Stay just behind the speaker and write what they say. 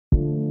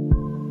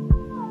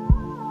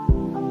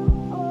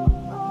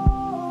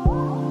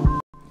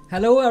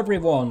Hello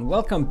everyone,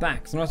 welcome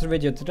back to another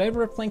video. Today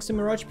we're playing some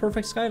Mirage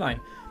Perfect Skyline.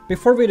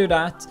 Before we do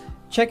that,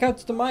 check out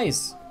the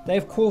mice. They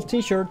have cool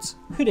t-shirts,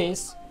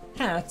 hoodies,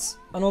 hats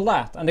and all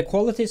that. And the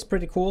quality is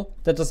pretty cool,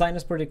 the design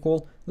is pretty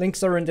cool.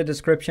 Links are in the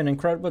description.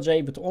 Incredible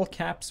J with all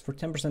caps for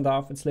 10%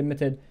 off. It's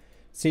limited,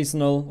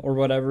 seasonal or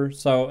whatever,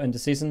 so in the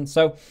season.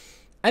 So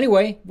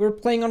anyway, we're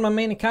playing on my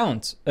main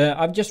account.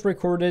 I've just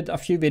recorded a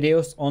few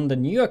videos on the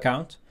new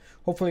account.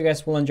 Hopefully you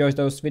guys will enjoy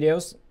those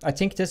videos. I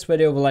think this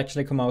video will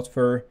actually come out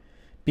for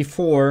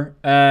before.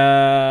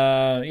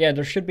 Yeah,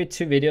 there should be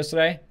 2 videos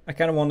today. I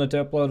kind of wanted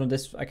to upload on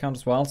this account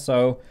as well.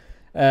 So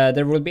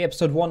there will be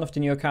episode 1 of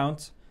the new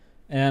account.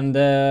 And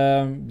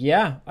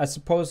yeah, I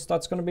suppose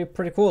that's going to be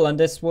pretty cool. And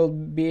this will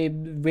be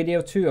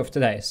video 2 of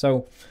today.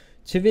 So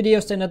 2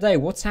 videos in a day.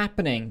 What's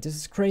happening? This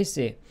is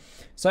crazy.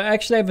 So I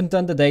actually haven't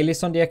done the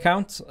dailies on the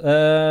account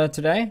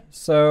today.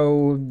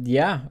 So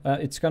yeah,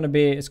 it's gonna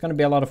be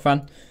a lot of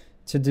fun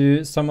to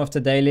do some of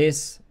the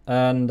dailies.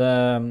 And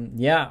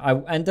yeah, I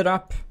ended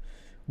up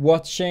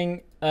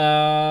watching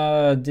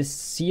this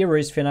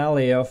series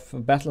finale of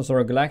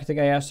Battlestar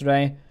Galactica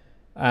yesterday.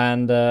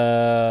 And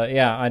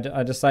yeah,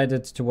 I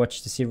decided to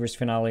watch the series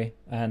finale,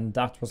 and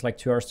that was like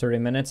 2 hours 30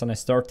 minutes, and I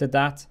started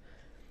that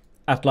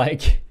at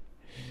like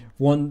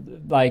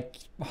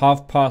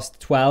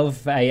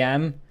 12:30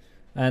 a.m.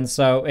 and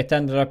so it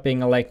ended up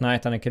being a late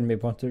night, and I couldn't be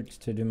bothered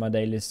to do my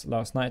dailies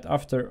last night.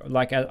 After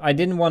like I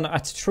didn't want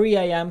at 3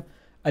 a.m.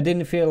 I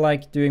didn't feel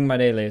like doing my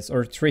dailies,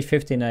 or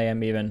 3:15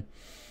 a.m. even.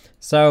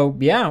 So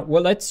yeah,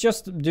 well, let's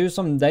just do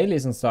some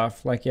dailies and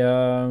stuff. Like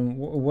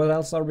what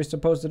else are we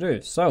supposed to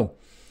do? So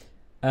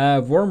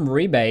worm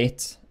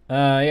rebate.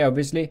 Yeah,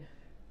 obviously.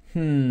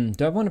 Do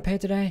I want to pay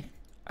today?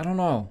 I don't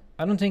know.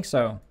 I don't think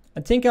so.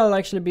 I think I'll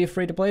actually be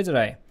free to play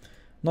today.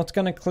 Not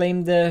gonna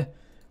claim the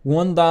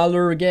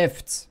 $1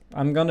 gift.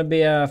 I'm gonna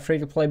be a free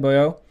to play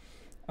boyo.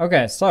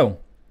 Okay, so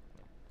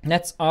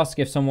let's ask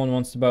if someone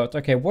wants to vote.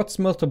 Okay, what's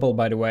multiple,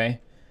 by the way?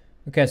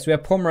 Okay, so we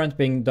have Pomerant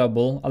being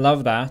double. I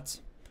love that.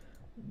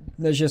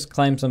 Let's just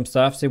claim some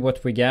stuff, see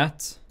what we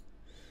get.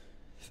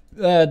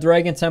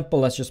 Dragon Temple,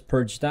 let's just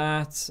purge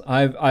that.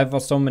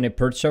 I've so many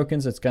purge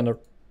tokens, it's kind of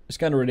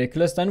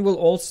ridiculous. Then we'll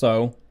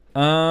also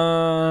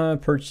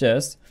purge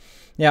this.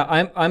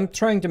 Yeah, I'm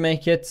trying to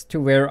make it to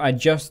where I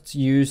just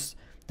use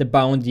the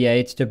bounty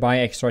 8 to buy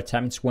extra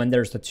attempts when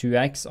there's the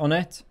 2x on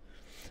it.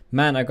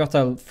 Man, I got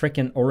a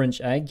freaking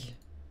orange egg.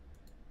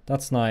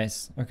 That's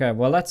nice. Okay,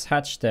 well, let's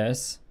hatch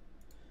this.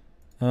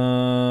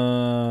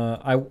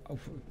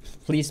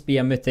 Please be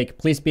a mythic.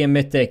 Please be a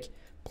mythic.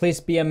 Please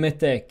be a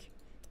mythic.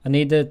 I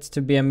need it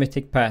to be a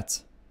mythic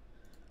pet.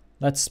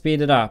 Let's speed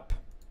it up.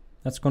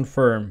 Let's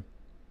confirm.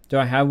 Do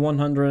I have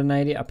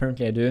 180?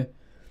 Apparently I do.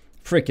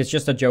 Frick, it's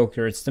just a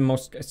joker. It's the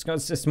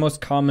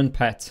most common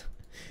pet.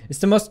 It's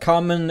the most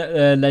common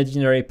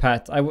legendary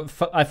pet.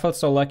 I felt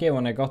so lucky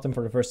when I got them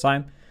for the first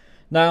time.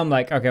 Now I'm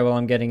like, okay, well,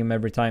 I'm getting him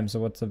every time, so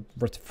what the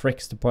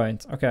frick's the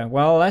point? Okay,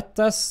 well, let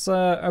us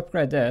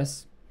upgrade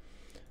this.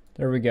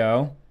 There we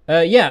go.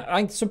 Yeah,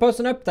 I suppose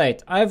an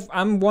update.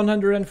 I'm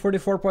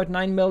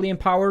 144.9 million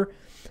power.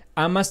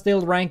 Am I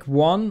still rank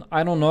 1?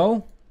 I don't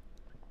know.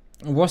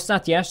 Was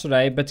that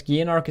yesterday, but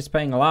Gienarch is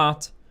paying a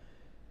lot.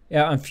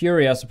 Yeah, and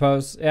Fury, I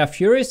suppose. Yeah,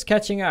 Fury is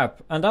catching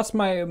up, and that's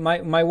my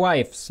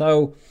wife,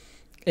 so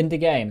in the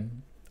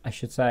game, I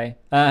should say.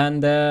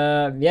 And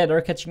yeah,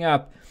 they're catching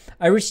up.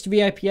 I reached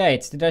VIP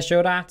 8. Did I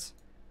show that?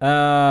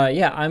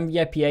 Yeah, I'm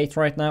VIP 8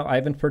 right now. I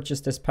haven't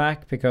purchased this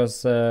pack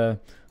because,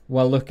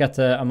 well, look at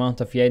the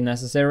amount of yay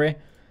necessary.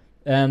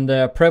 And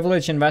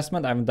privilege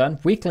investment, I haven't done.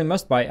 Weekly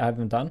must buy, I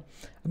haven't done.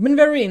 I've been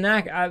very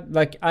inactive.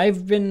 Like, I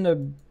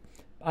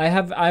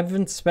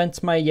haven't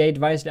spent my yay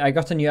wisely. I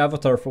got a new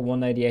avatar for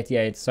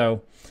 188,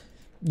 so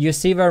you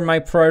see where my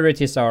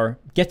priorities are.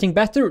 Getting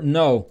better?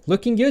 No.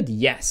 Looking good?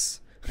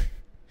 Yes.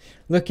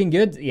 Looking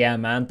good? Yeah,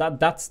 man.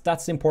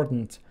 That's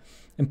important.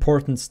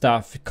 Important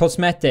stuff.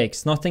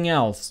 Cosmetics, nothing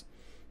else.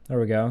 There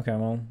we go. Okay,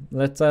 well,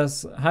 let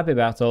us happy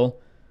battle.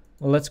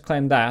 Well, let's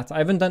claim that. I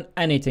haven't done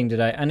anything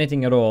today,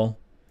 anything at all.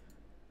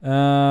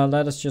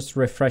 Let us just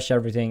refresh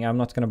everything. I'm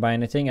not gonna buy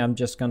anything. I'm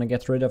just gonna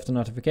get rid of the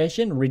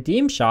notification.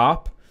 Redeem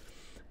shop.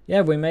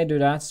 Yeah, we may do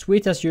that.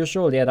 Sweet as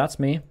usual. Yeah, that's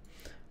me.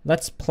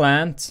 Let's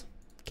plant.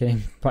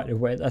 Kidding. By the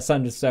way, that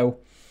sounded so.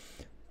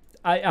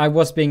 I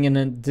was being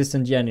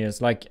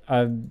disingenuous. Like,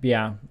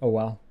 yeah. Oh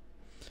well.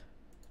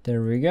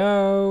 There we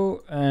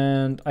go.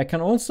 And I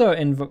can also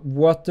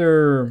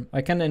water.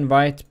 I can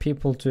invite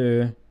people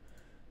to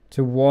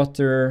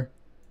water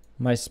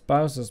my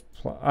spouse's.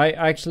 I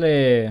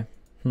actually.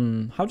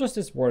 How does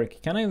this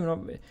work? Can I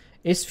even?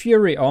 Is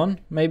Fury on?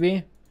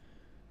 Maybe.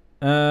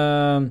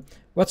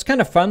 What's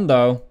kind of fun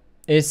though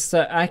is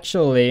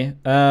actually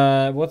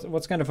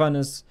what's kind of fun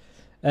is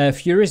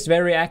Fury is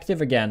very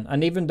active again,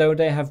 and even though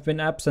they have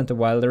been absent a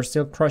while, they're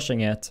still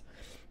crushing it.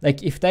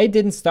 Like, if they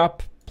didn't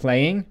stop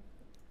playing,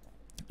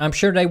 I'm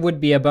sure they would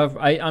be above.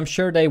 I'm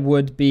sure they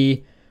would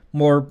be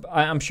more.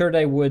 I'm sure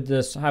they would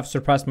have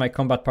surpassed my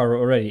combat power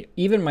already.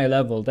 Even my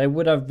level, they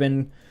would have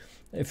been.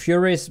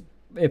 Fury is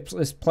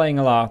playing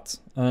a lot,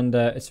 and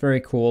it's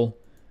very cool.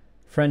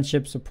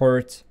 Friendship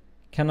support.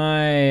 Can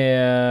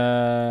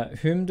I...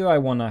 whom do I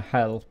want to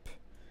help?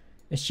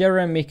 Is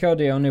Jeremico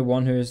the only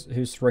one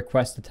who's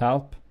requested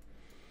help?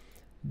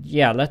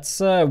 Yeah, let's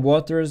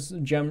Waters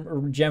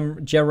Jeremico.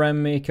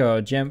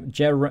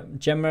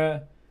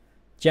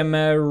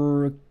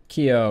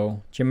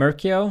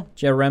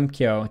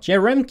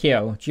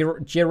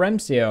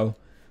 Jeremcio.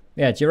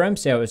 Yeah,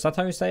 Jeremcio. Is that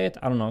how you say it?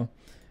 I don't know.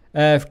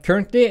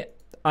 Currently,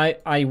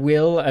 I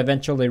will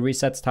eventually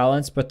reset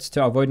talents, but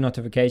to avoid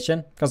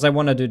notification, because I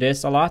want to do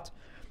this a lot.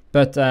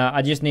 But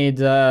I just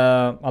need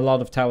a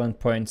lot of talent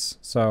points.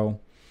 So,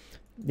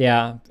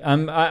 yeah.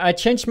 I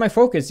changed my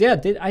focus. Yeah,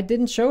 I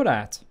didn't show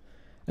that.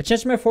 I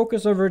changed my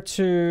focus over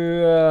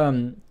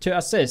to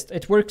assist.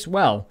 It works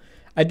well.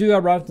 I do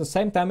around the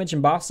same damage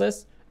in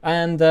bosses,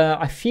 and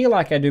I feel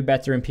like I do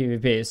better in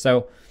PvP.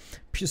 So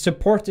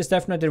support is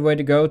definitely the way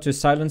to go to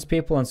silence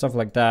people and stuff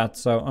like that.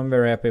 So I'm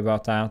very happy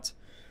about that.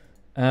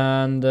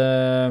 And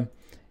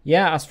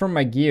yeah, as for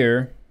my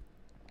gear,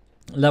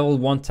 level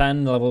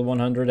 110, level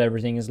 100,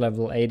 everything is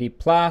level 80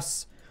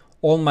 plus.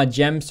 All my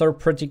gems are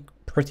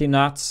pretty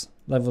nuts.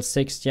 Level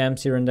 6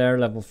 gems here and there.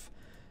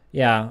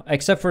 Yeah,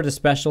 except for the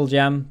special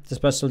gem. The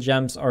special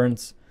gems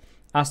aren't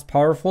as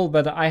powerful,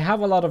 but I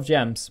have a lot of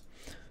gems.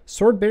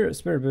 Spirit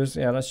boost,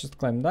 yeah, let's just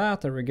claim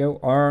that. There we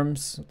go.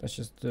 Arms, let's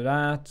just do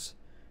that.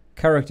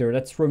 Character,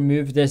 let's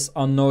remove this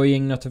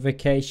annoying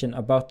notification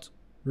about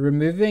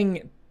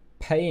removing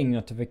paying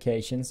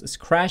notifications. It's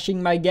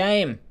crashing my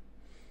game.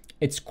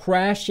 It's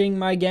crashing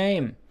my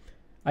game.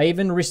 I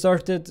even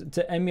restarted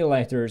the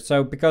emulator,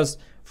 so because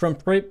from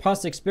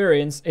past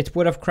experience, it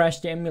would have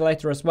crashed the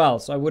emulator as well,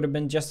 so I would have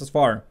been just as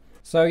far.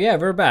 So yeah,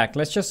 we're back.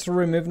 Let's just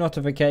remove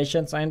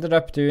notifications. I ended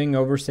up doing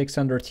over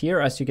 600 here,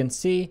 as you can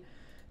see.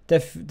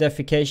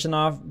 Defecation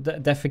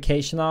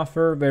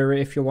offer, where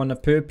if you want to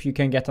poop, you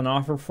can get an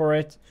offer for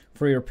it,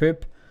 for your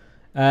poop.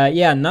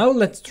 Yeah, now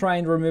let's try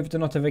and remove the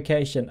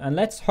notification, and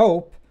let's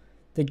hope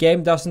the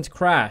game doesn't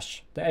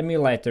crash, the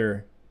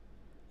emulator.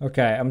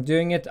 Okay, I'm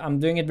doing it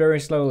very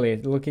slowly,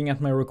 looking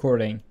at my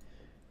recording.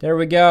 There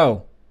we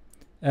go.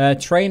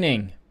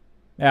 Training.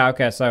 Yeah,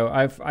 okay, so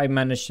I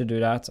managed to do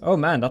that. Oh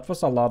man, that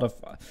was a lot of...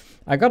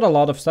 I got a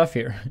lot of stuff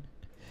here.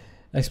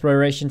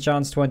 Exploration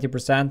chance,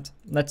 20%.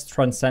 Let's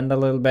transcend a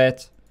little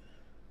bit.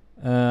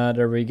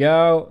 There we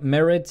go.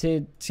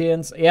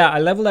 Meridians. Yeah, I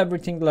leveled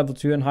everything to level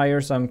 2 and higher,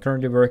 so I'm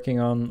currently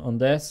working on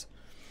this.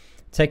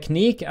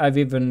 Technique, I've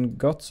even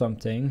got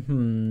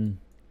something.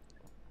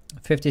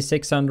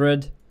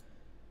 5600.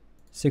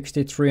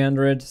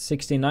 6300.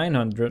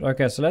 6900.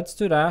 Okay, so let's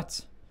do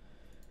that.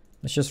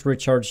 Let's just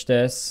recharge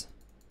this.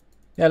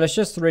 Yeah, let's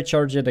just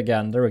recharge it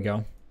again. There we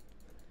go.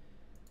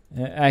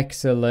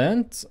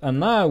 Excellent. And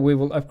now we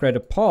will upgrade the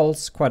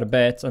pulse quite a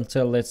bit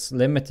until it's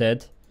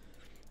limited.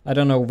 I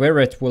don't know where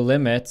it will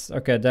limit.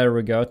 Okay, there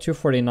we go.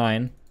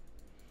 249.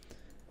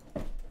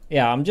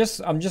 Yeah, I'm just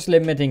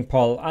limiting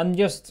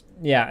pulse.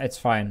 Yeah, it's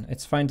fine.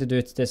 It's fine to do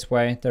it this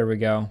way. There we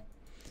go.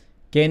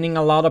 Gaining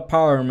a lot of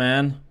power,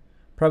 man.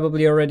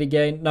 Probably already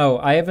gained. No,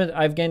 I haven't.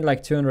 I've gained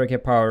like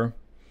 200k power.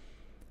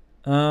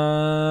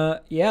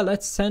 Yeah,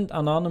 let's send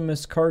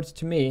anonymous cards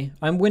to me.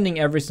 I'm winning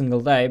every single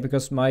day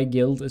because my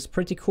guild is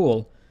pretty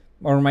cool.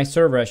 Or my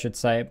server, I should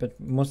say, but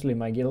mostly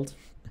my guild,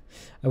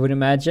 I would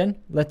imagine.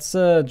 Let's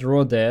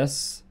draw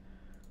this.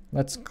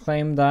 Let's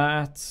claim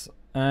that.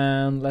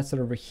 And let's head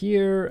over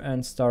here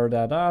and start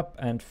that up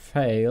and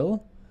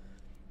fail.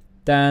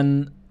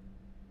 Then,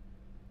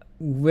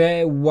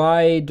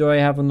 why do I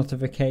have a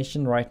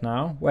notification right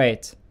now?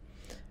 Wait.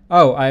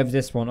 Oh, I have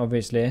this one,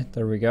 obviously.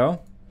 There we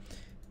go.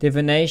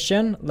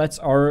 Divination, let's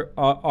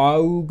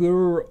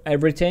augur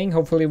everything.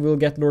 Hopefully we'll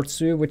get Lord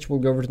Su, which will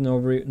go over to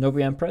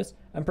Novi Empress.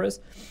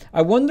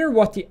 I wonder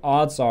what the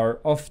odds are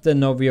of the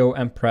Novio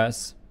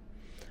Empress.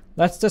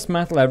 Let's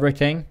dismantle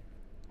everything.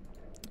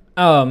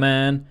 Oh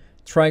man,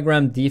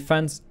 trigram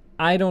defense.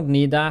 I don't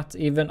need that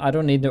even. I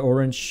don't need the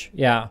orange.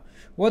 Yeah.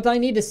 What I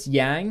need is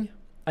Yang.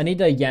 I need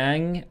a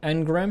Yang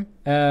engram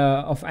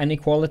of any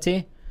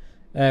quality,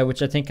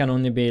 which I think can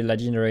only be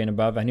legendary and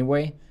above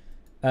anyway.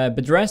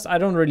 But the rest, I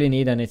don't really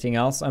need anything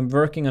else. I'm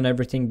working on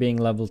everything being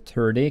level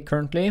 30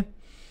 currently.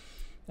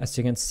 As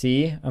you can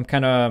see, I'm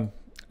kind of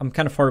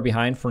far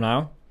behind for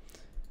now.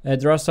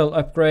 Drossel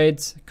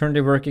upgrades, currently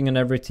working on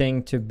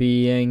everything to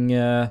being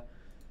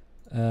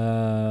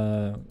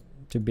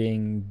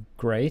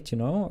great, you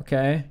know.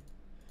 Okay.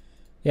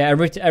 Yeah,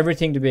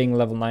 everything to being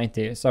level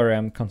 90. Sorry,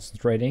 I'm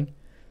concentrating.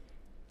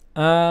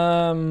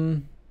 Yeah,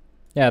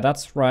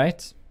 that's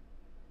right.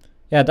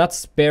 Yeah,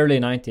 that's barely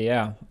 90.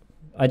 Yeah.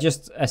 I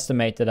just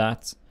estimated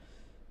that.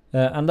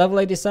 And level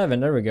 87,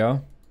 there we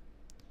go.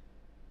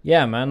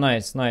 Yeah, man,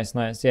 nice.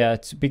 Yeah,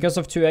 it's because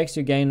of 2x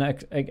you gain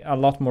a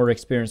lot more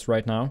experience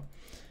right now.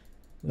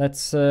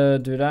 Let's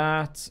do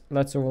that.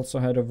 Let's also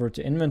head over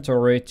to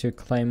inventory to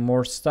claim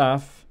more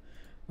stuff.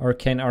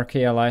 Arcane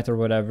Archaeolite or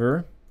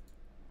whatever.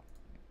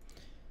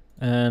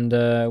 And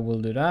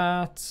we'll do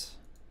that.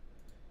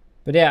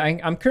 But yeah,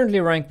 I'm currently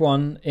rank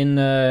 1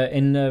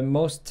 in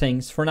most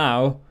things for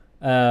now.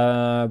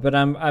 But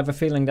I have a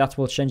feeling that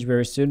will change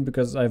very soon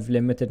because I've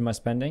limited my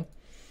spending.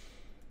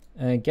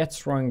 Get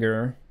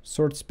stronger.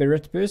 Sword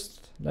spirit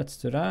boost. Let's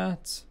do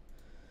that.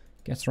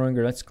 Get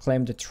stronger. Let's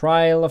claim the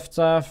trial of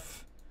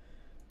stuff.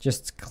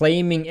 Just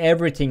claiming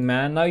everything,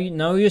 man.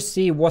 Now you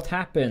see what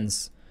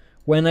happens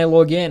when I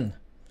log in.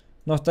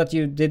 Not that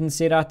you didn't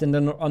see that in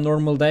a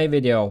normal day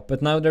video,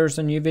 but now there's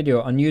a new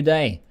video, a new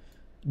day,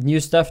 new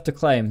stuff to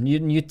claim,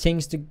 new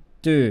things to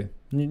do,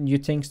 new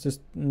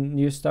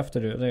stuff to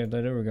do.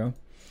 There we go.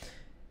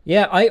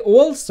 Yeah,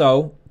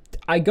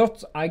 I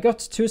got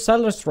 2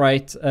 sellers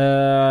right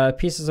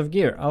pieces of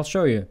gear. I'll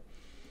show you.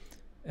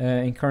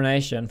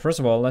 Incarnation. First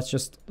of all, let's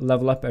just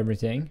level up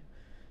everything.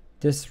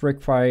 This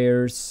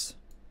requires...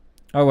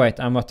 Oh wait,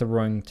 I'm at the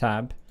wrong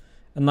tab.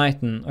 A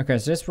Knighton. Okay,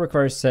 so this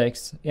requires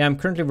 6. Yeah, I'm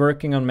currently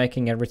working on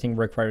making everything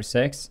require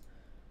 6.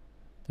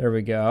 There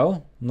we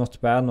go. Not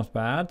bad, not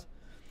bad.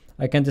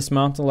 I can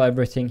dismantle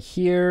everything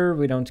here.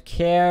 We don't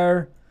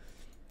care.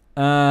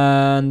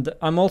 And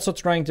I'm also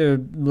trying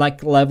to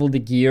like level the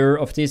gear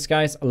of these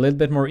guys a little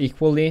bit more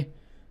equally.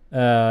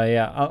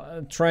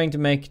 Yeah, trying to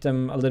make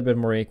them a little bit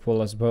more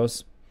equal, I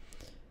suppose.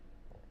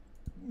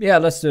 Yeah,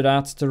 let's do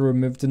that to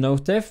remove the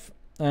notif.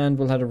 And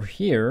we'll head over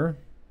here.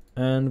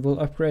 And we'll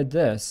upgrade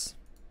this.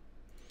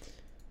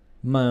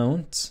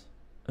 Mount.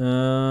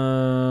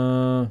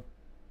 Yeah,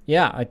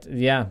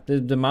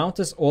 the mount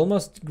is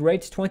almost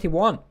grade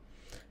 21.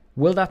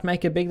 Will that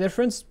make a big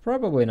difference?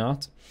 Probably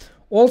not.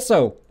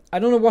 Also, I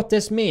don't know what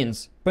this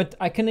means, but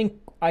I can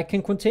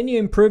continue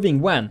improving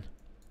when.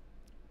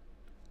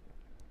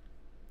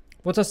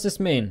 What does this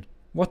mean?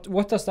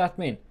 What does that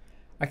mean?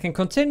 I can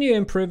continue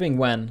improving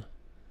when.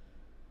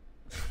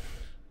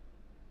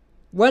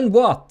 When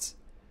what?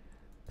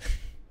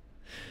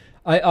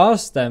 I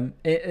asked them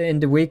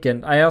in the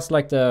weekend. I asked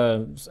like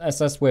the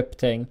SS Whip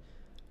thing.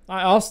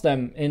 I asked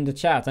them in the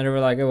chat and they were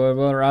like, oh,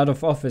 we're out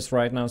of office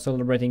right now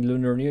celebrating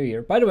Lunar New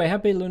Year. By the way,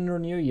 happy Lunar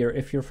New Year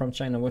if you're from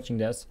China watching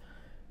this.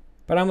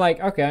 But I'm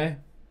like, okay,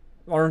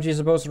 aren't you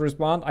supposed to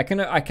respond? I can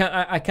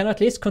at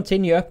least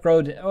continue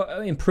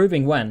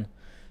improving when.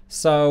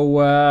 So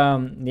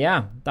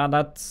yeah,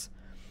 that's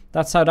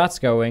how that's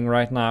going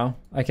right now.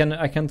 I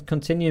can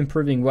continue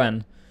improving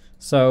when.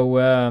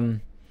 So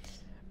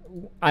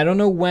I don't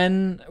know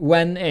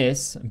when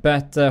is,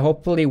 but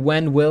hopefully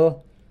when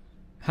will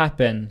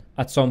happen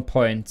at some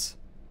point.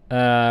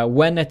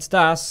 When it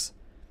does,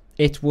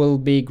 it will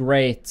be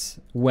great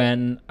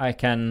when I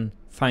can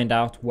find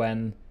out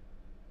when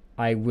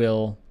I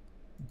will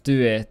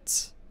do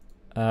it.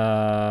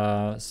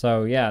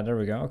 So yeah, there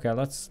we go. Okay,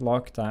 let's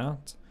lock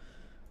that.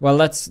 Well,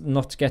 let's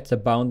not get the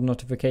bound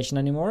notification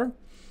anymore.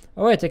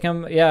 Oh wait, I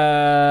can.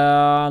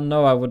 Yeah,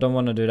 no, I don't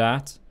want to do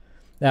that.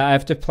 Yeah, I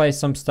have to place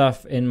some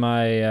stuff in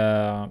my.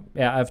 Yeah,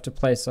 I have to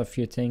place a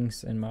few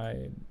things in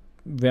my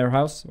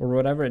warehouse or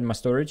whatever, in my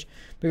storage,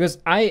 because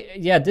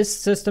this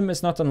system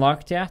is not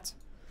unlocked yet.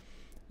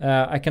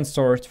 I can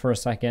sort for a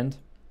second.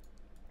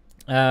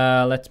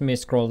 Let me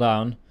scroll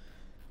down.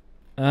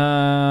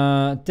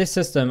 This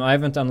system I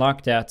haven't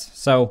unlocked yet,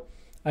 so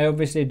I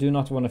obviously do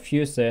not want to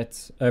fuse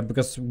it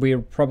because we're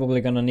probably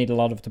gonna need a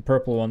lot of the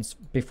purple ones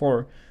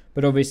before.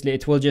 But obviously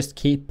it will just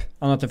keep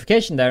a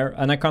notification there,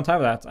 and I can't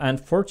have that.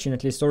 And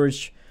fortunately,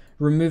 storage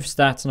removes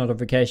that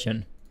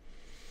notification.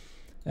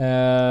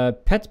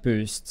 Pet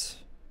boost.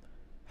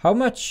 How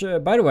much?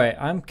 By the way,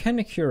 I'm kind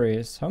of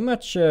curious. How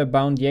much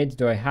bound jade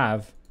do I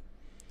have?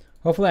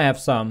 Hopefully, I have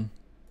some.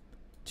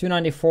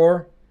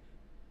 294.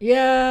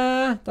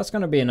 Yeah, that's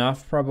gonna be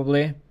enough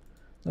probably.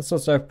 Let's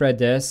also upgrade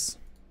this.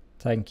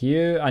 Thank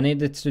you. I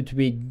need it to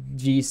be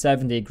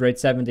G70, grade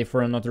 70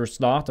 for another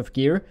slot of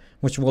gear,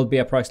 which will be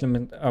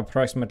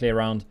approximately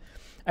around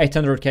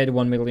 800k to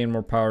 1 million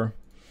more power.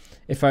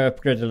 If I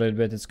upgrade a little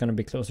bit, it's going to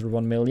be closer to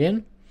 1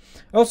 million.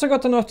 I also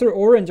got another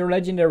orange or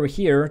legendary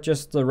here,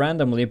 just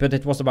randomly, but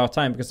it was about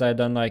time because I had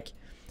done like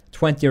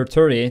 20 or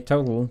 30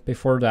 total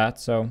before that.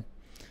 So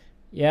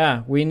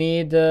yeah, we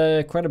need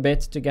quite a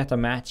bit to get a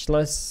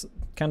matchless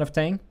kind of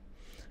thing.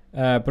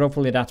 But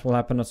hopefully that will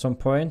happen at some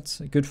point.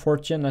 Good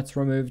fortune, let's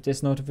remove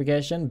this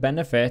notification.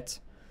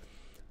 Benefit,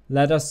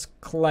 let us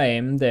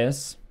claim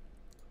this.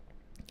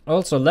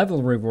 Also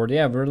level reward,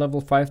 yeah, we're level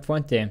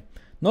 520.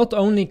 Not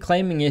only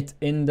claiming it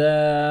in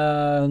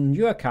the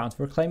new account,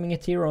 we're claiming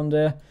it here on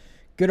the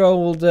good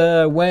old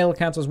whale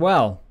account as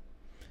well.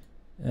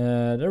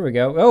 There we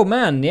go. Oh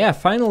man, yeah,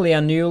 finally a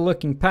new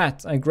looking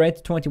pet, a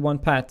grade 21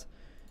 pet.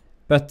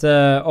 But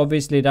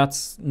obviously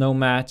that's no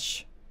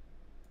match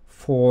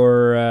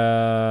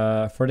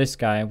for this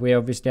guy. We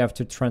obviously have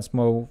to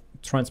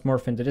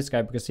transmorph into this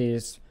guy because he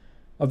is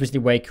obviously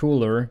way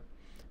cooler.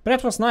 But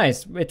that was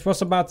nice. It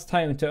was about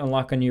time to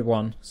unlock a new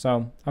one,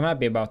 so I'm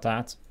happy about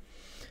that.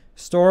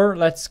 Store,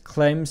 let's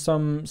claim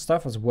some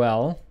stuff as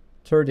well.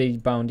 30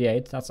 bound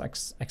jade, that's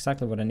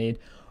exactly what I need.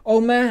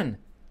 Oh man,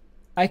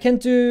 I can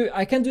do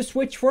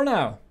switch for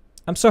now.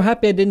 I'm so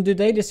happy I didn't do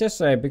dailies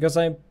yesterday because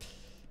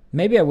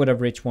maybe I would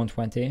have reached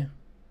 120.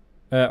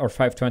 Or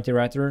 520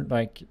 rather,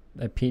 like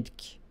a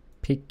peak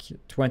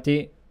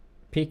 20,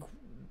 peak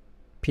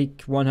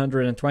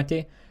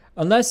 120.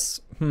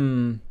 Unless,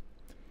 to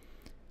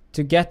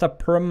get a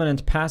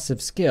permanent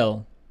passive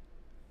skill.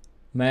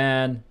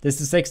 Man, this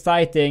is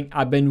exciting.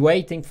 I've been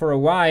waiting for a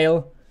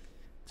while.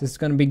 This is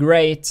gonna be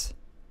great.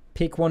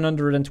 Peak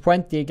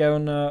 120, go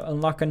and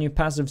unlock a new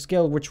passive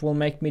skill, which will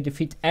make me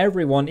defeat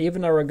everyone,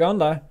 even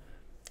Aragonda.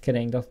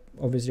 Kidding, that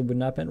obviously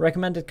wouldn't happen.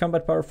 Recommended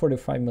combat power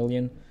 45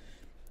 million.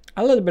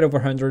 A little bit over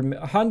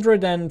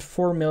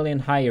 104 million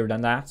higher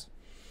than that.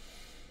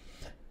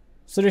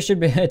 So there should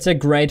be, it's a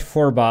grade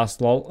 4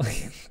 boss, lol.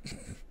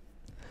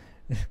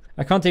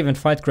 I can't even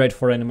fight grade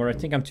 4 anymore. I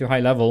think I'm too high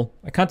level.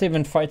 I can't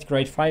even fight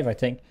grade 5, I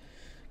think.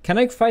 Can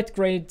I fight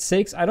grade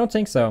 6? I don't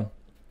think so.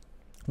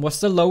 What's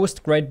the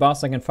lowest grade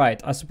boss I can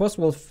fight? I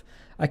suppose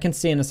I can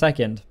see in a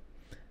second.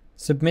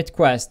 Submit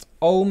quest.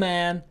 Oh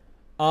man.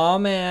 Oh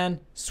man.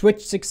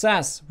 Switch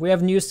success. We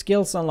have new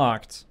skills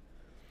unlocked.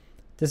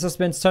 This has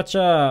been such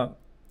a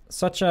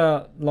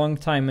long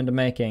time in the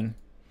making.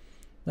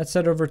 Let's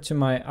head over to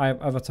my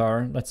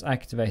avatar. Let's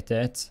activate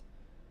it.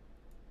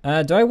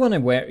 Do I want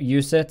to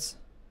use it?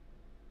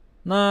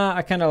 Nah,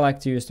 I kind of like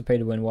to use the pay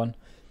to win one.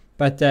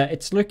 But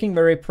it's looking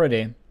very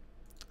pretty.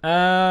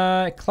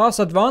 Class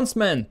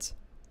advancement.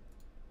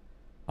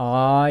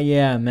 Ah,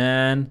 yeah,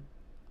 man.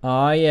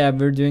 Ah, yeah,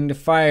 we're doing the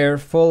fire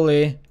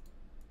fully.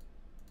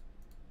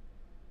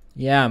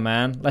 Yeah,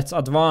 man. Let's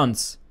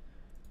advance.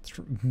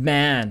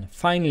 Man,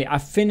 finally, I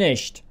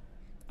finished.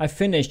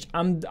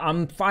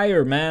 I'm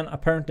fire, man.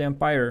 Apparently, I'm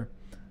fire.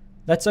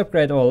 Let's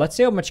upgrade all. Let's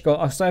see how much gold.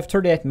 Oh, so I have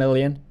 38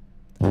 million.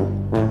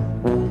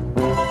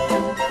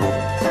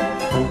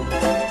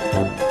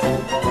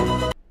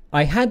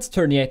 I had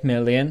 38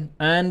 million,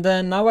 and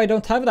now I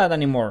don't have that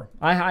anymore.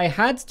 I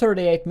had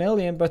 38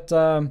 million, but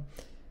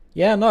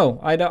yeah, no,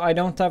 I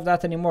don't have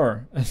that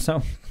anymore.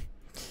 So,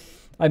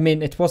 I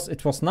mean, it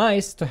was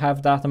nice to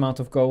have that amount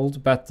of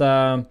gold, but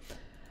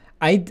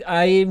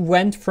I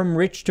went from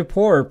rich to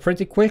poor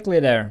pretty quickly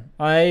there.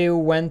 I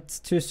went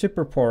to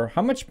super poor.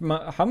 How much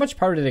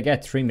power did I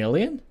get? 3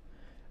 million?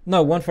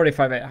 No,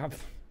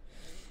 145.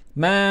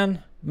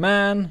 Man,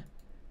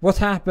 what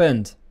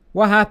happened?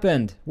 What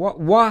happened?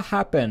 What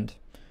happened?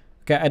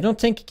 Okay, I don't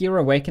think Gear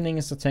Awakening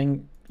is a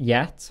thing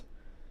yet.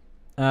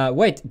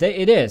 Wait,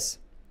 it is.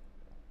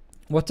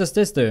 What does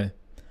this do?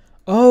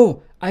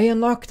 Oh, I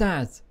unlocked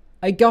that.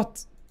 I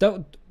got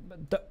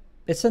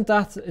isn't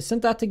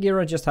that the gear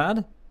I just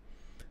had?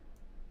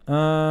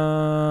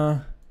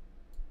 Yeah,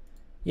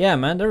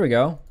 man, there we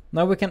go.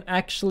 Now we can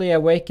actually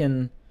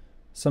awaken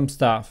some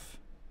stuff.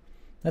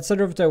 Let's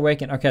head over to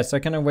awaken. Okay, so I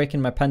can awaken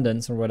my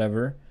pendants or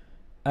whatever.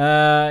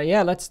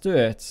 Yeah, let's do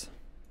it.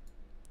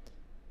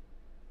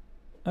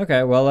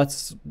 Okay, well,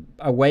 let's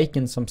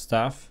awaken some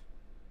stuff.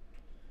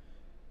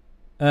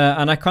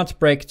 And I can't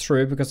break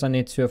through because I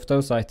need 2 of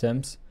those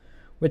items,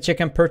 which I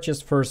can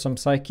purchase for some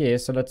psyche,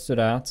 so let's do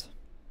that.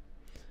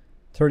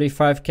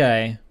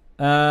 35k.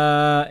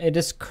 It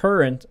is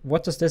current.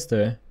 What does this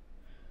do?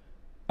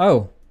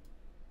 Oh.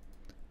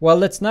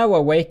 Well, it's now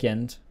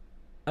awakened.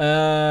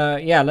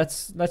 Yeah,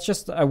 let's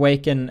just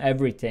awaken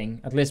everything,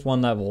 at least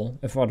 1 level,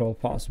 if at all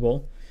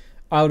possible,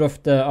 out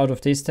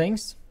of these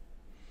things.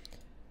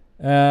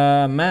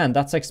 Man,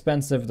 that's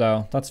expensive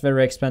though. That's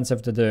very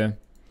expensive to do.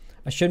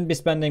 I shouldn't be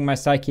spending my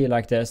psyche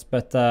like this,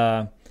 but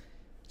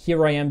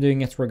here I am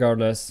doing it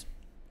regardless.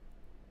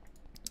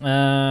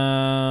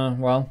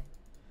 Well,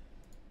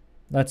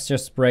 let's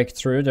just break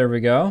through. There we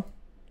go.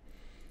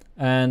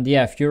 And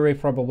yeah, Fury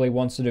probably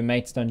wants to do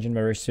Mate's Dungeon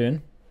very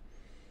soon.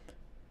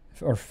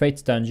 Or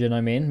Fate's Dungeon,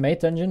 I mean.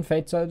 Mate Dungeon,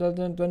 Fate's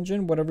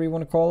Dungeon, whatever you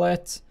want to call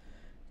it.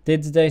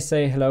 Did they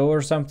say hello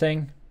or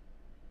something?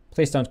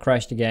 Please don't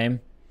crash the game.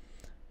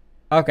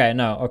 Okay,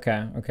 no,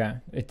 okay.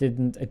 It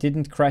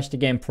didn't crash the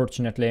game,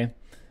 fortunately.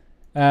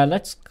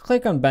 Let's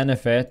click on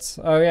benefits.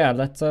 Oh yeah,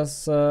 let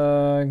us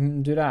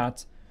do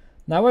that.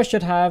 Now I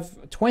should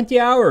have 20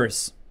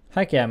 hours.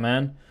 Heck yeah,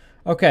 man.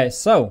 Okay,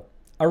 so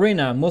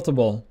arena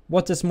multiple.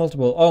 What is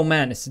multiple? Oh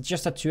man, is it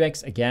just a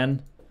 2x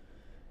again?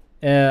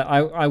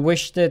 I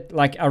wish that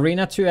like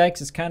arena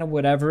 2x is kind of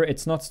whatever.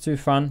 It's not too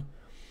fun.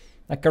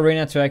 Like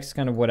arena 2x is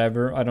kind of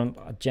whatever. I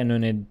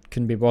genuinely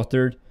couldn't be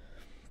bothered.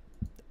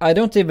 I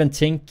don't even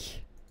think.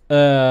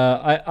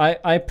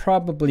 I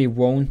probably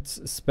won't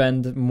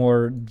spend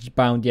more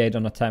bounty aid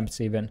on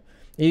attempts even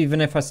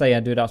if I say I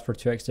do that for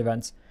 2x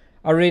events.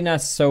 Arena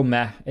is so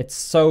meh. It's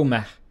so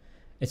meh.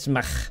 It's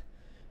meh.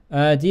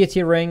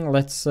 Deity ring.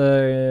 Let's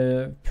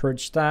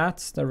purge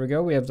that. There we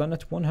go. We have done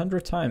it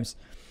 100 times.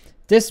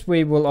 This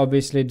we will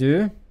obviously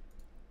do.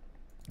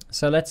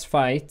 So let's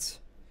fight.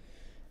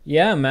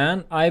 Yeah,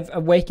 man. I've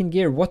awakened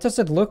gear. What does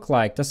it look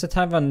like? Does it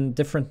have a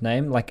different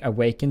name, like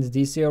awakened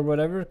DC or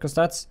whatever? Because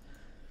that's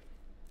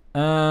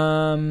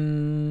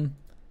no,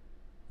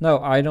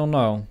 I don't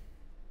know.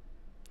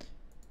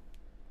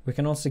 We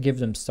can also give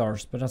them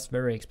stars, but that's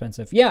very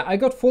expensive. Yeah, I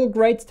got full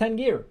grade 10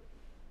 gear.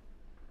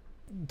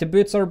 The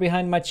boots are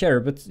behind my chair,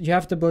 but you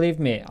have to believe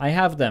me, I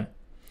have them.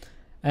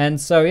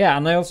 And so yeah,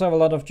 and I also have a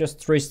lot of just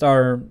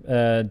 3-star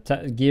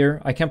gear.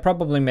 I can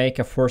probably make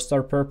a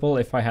 4-star purple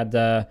if I had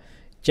the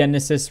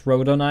Genesis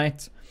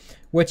Rhodonite,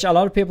 which a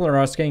lot of people are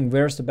asking,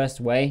 where's the best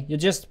way? You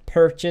just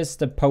purchase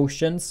the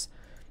potions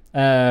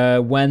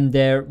when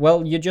they're,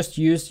 well, you just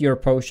use your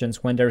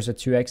potions when there's a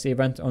 2x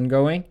event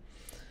ongoing.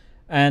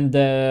 And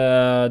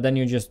then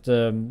you just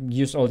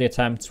use all the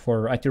attempts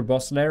for either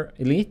boss lair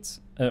elite,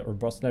 or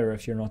boss lair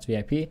if you're not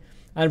VIP,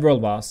 and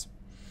world boss.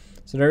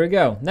 So there we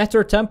go.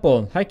 Nether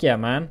Temple. Heck yeah,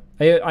 man.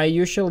 I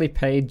usually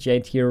pay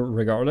Jade here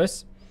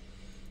regardless.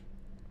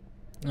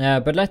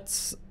 But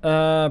let's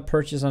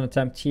purchase an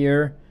attempt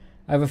here.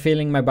 I have a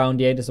feeling my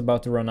bounty aid is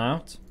about to run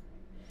out.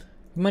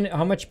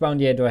 How much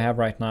bounty aid do I have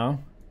right now?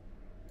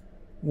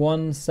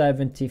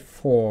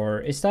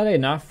 174. Is that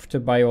enough to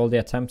buy all the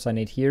attempts I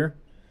need here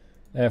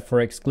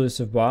for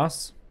exclusive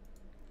boss?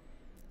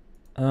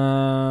 No,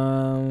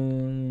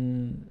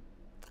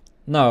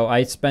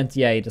 I spent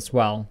the 8 as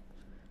well.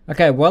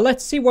 Okay, well,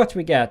 let's see what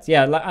we get.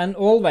 Yeah, and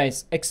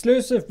always,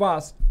 exclusive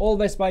boss,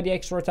 always buy the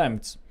extra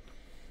attempts.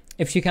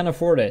 If you can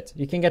afford it.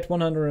 You can get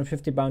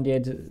 150 bounty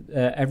aid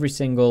every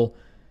single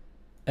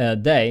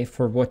day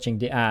for watching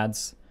the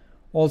ads.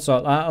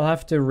 Also, I'll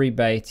have to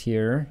rebate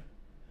here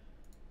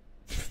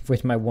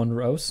with my 1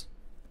 rose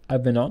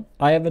I've been on.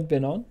 I haven't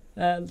been on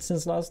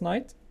since last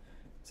night.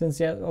 Since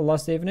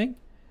last evening.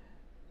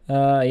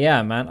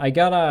 Yeah, man, I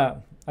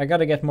gotta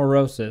get more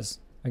roses.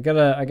 I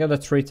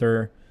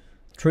gotta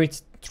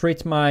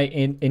treat my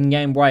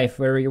in-game wife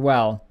very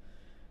well.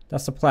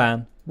 That's the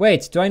plan.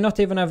 Wait, do I not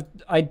even have...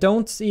 I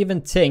don't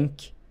even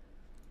think...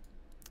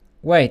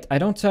 Wait, I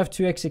don't have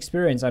 2x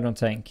experience, I don't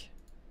think.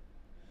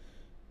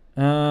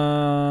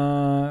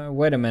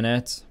 Wait a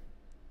minute.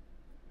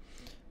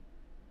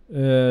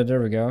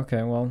 There we go.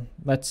 Okay, well,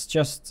 let's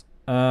just...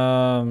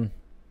 go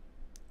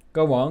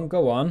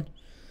on.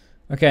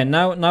 Okay,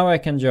 now I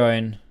can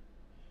join.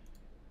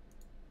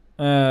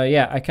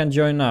 Yeah, I can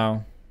join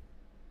now.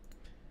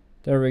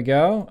 There we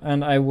go.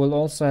 And I will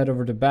also head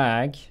over the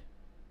bag.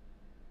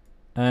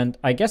 And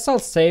I guess I'll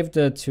save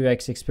the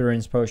 2x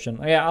experience potion.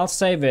 Yeah, I'll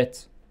save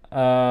it.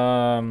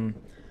 Yeah,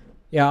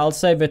 I'll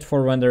save it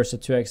for when there's a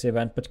 2x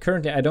event. But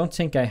currently, I don't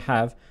think I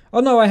have.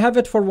 Oh no, I have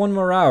it for 1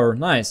 more hour.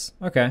 Nice.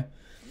 Okay.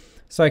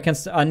 So I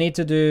need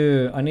to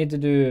do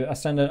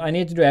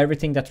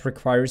everything that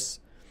requires,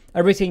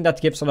 everything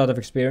that gives a lot of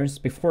experience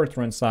before it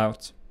runs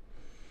out.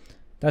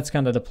 That's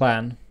kind of the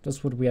plan.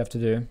 That's what we have to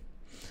do.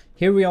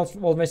 Here we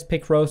always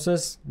pick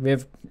roses. We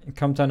have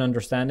come to an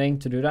understanding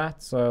to do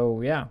that. So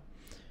yeah.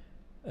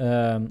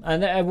 And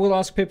I will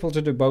ask people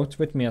to do both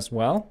with me as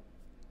well.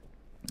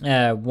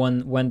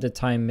 When the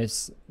time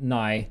is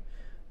nigh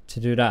to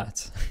do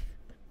that.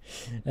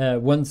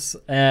 Once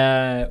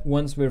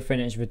we're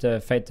finished with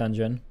the Fate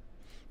Dungeon.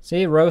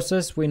 See,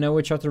 roses, we know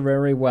each other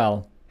very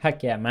well.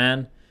 Heck yeah,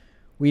 man.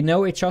 We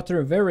know each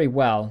other very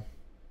well.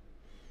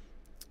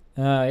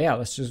 Yeah,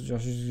 let's just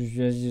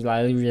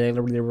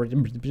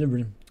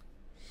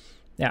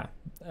yeah.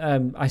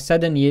 I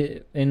said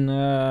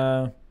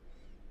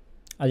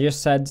I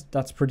just said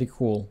that's pretty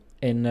cool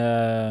in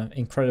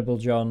Incredible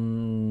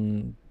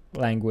John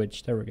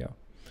language. There we go.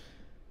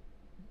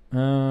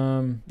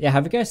 Yeah,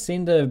 have you guys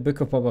seen the Book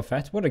of Boba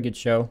Fett? What a good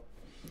show.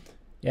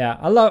 Yeah,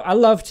 I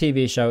love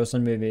TV shows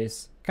and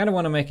movies. Kind of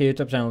want to make a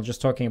YouTube channel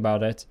just talking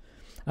about it.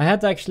 I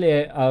had actually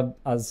a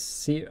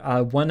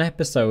one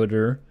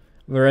episoder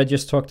where I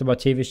just talked about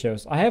TV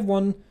shows. I have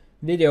one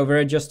video where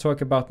I just talk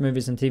about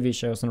movies and TV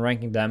shows and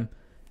ranking them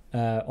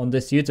on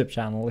this YouTube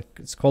channel.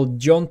 It's called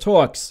John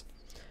Talks.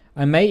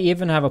 I may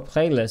even have a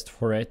playlist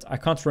for it. I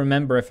can't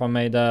remember if I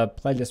made a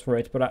playlist for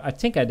it, but I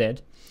think I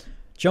did.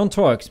 John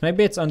Talks.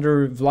 Maybe it's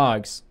under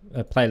vlogs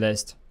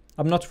playlist.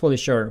 I'm not fully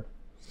sure.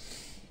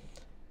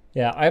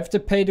 Yeah, I have to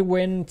pay the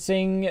win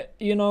thing,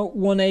 you know,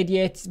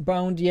 188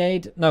 bounty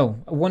aid. No,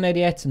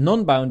 188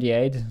 non-bounty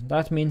aid.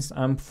 That means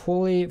I'm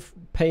fully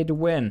paid to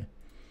win.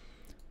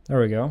 There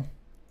we go.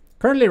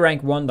 Currently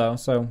rank 1 though,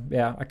 so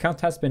yeah,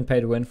 account has been paid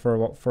to win for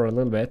a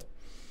little bit.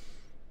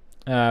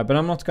 But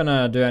I'm not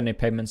gonna do any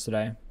payments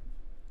today.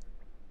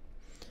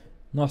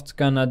 Not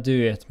gonna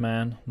do it,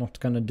 man. Not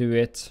gonna do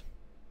it.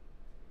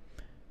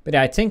 But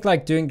yeah, I think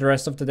like doing the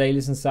rest of the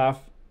dailies and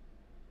stuff.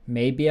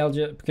 Maybe I'll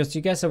just, because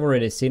you guys have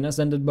already seen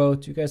Ascended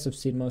Boat. You guys have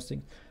seen most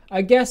things.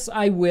 I guess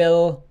I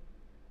will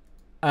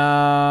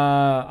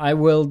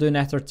do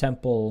Nether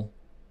Temple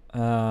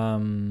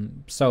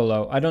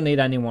solo. I don't need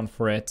anyone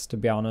for it, to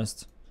be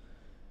honest.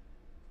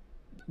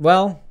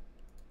 Well,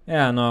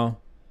 yeah, no.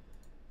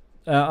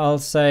 I'll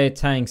say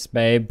thanks,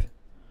 babe.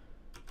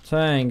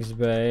 Thanks,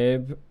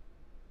 babe.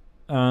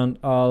 And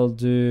I'll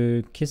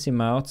do kissy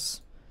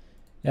mouths.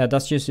 Yeah,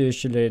 that's just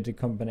usually the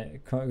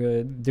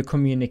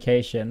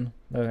communication.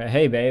 Okay,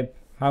 hey, babe.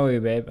 How are you,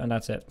 babe? And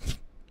that's it.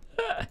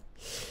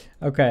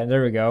 Okay,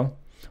 there we go.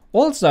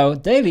 Also,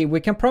 daily,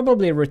 we can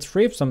probably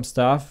retrieve some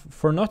stuff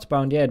for not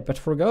bound yet, but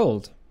for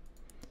gold.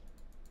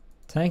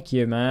 Thank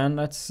you, man.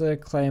 Let's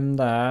claim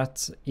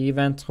that.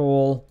 Event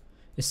hall.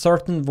 Is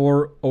certain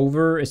war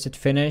over? Is it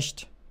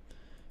finished?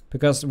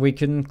 Because we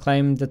couldn't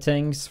claim the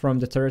things from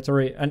the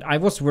territory. And I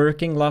was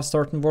working last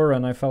certain war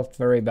and I felt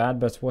very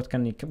bad, but what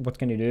can you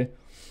do?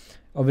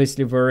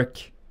 Obviously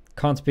work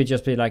Can't be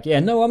just be like, yeah,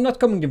 no, I'm not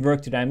coming to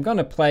work today. I'm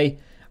gonna play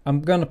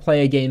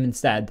a game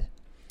instead.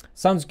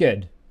 Sounds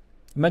good.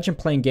 Imagine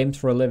playing games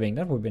for a living.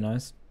 That would be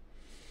nice.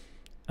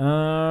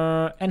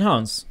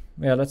 Enhance.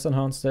 Yeah, let's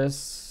enhance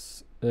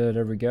this.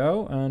 There we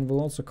go. And we'll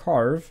also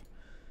carve.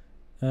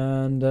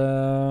 And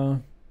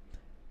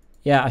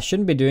yeah, I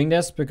shouldn't be doing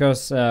this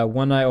because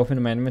when I open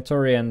my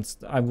inventory and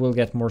I will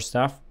get more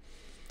stuff.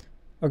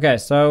 Okay,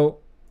 so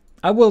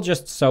I will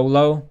just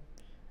solo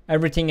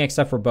everything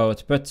except for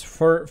boat. But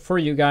for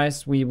you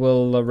guys, we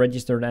will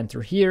register and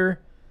enter here.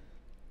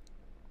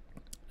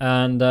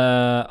 And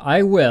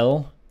I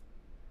will...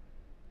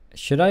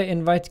 Should I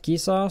invite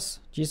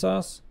Jesus?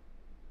 Does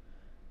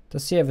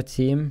he have a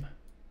team?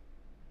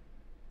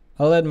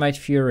 I'll invite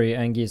Fury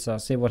and Giza,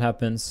 see what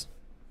happens.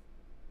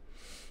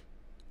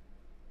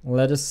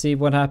 Let us see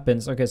what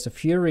happens. Okay, so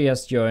Fury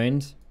has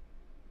joined.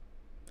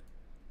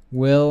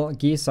 Will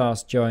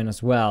Giza's join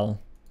as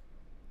well?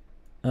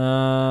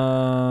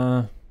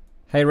 Hayren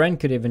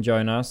could even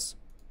join us.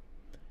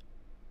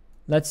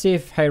 Let's see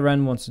if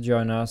Hayren wants to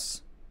join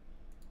us.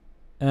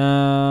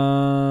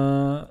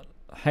 Hayren,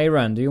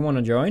 do you want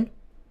to join?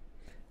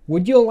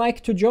 Would you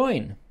like to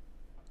join?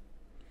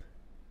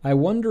 I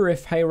wonder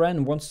if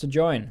Hayren wants to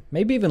join.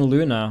 Maybe even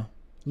Luna.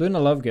 Luna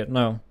Lovegood,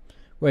 no.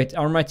 Wait,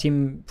 are my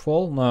team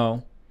full?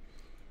 No.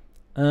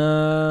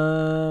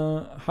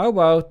 How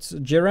about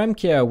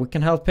Jeremkia? We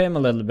can help him a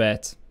little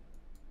bit.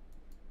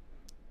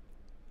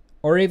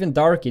 Or even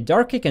Darky.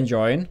 Darky can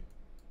join.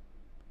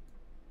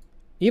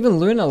 Even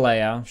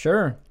Lunalea,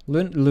 sure.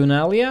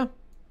 Lunalia?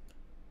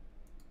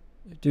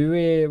 Do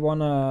we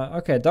wanna...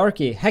 Okay,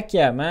 Darky. Heck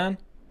yeah, man.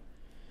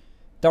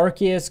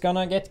 Darky is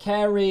gonna get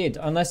carried.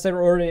 Unless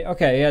they're already...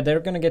 Okay, yeah, they're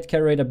gonna get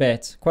carried a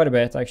bit. Quite a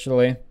bit,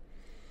 actually.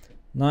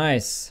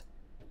 Nice.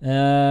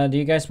 Do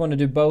you guys want to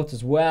do boat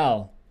as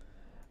well?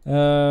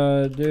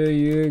 Do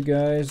you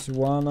guys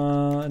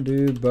wanna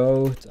do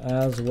boat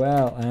as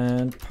well?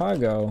 And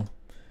Pago.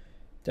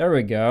 There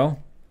we go.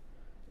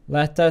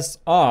 Let us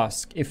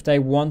ask if they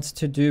want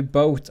to do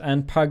boat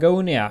and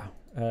Pagonia.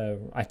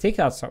 I think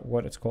that's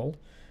what it's called.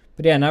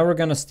 But yeah, now we're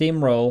gonna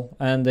steamroll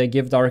and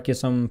give Darky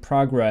some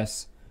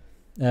progress.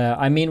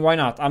 I mean, why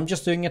not? I'm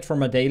just doing it for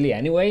my daily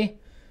anyway.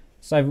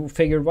 So I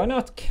figured, why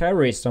not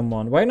carry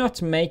someone? Why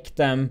not make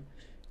them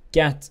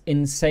get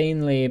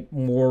insanely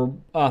more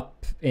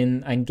up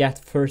in and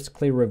get first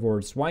clear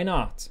rewards? Why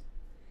not?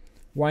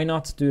 Why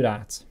not do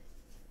that?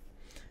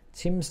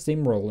 Team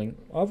steamrolling.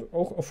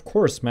 Of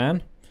course,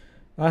 man.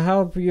 I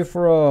help you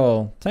for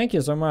all. Thank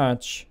you so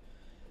much.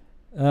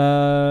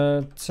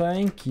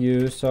 Thank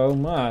you so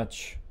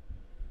much.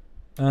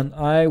 And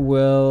I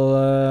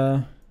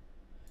will...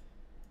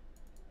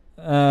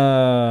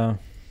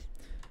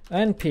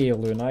 NP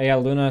Luna. Yeah,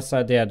 Luna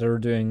said, yeah, they're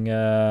doing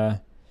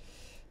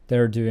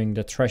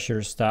the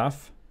treasure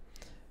stuff.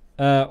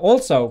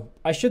 Also,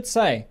 I should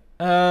say,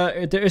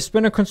 there's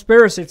been a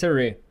conspiracy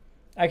theory.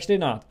 Actually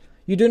not.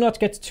 You do not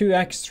get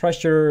 2x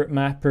treasure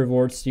map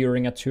rewards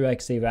during a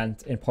 2x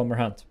event in Palmer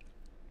Hunt.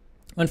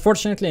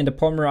 Unfortunately, in the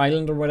Palmer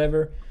Island or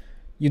whatever,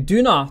 you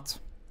do not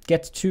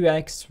get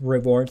 2x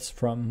rewards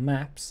from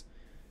maps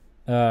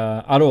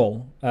at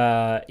all,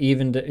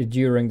 even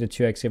during the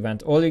 2x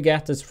event. All you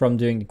get is from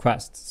doing the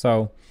quest.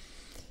 So,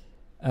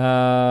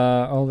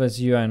 always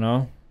you, I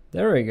know.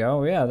 There we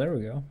go. Yeah, there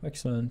we go.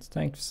 Excellent.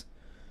 Thanks.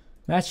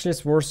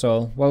 Matchless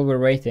Warsaw. While we're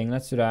waiting,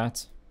 let's do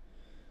that.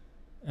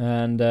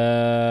 And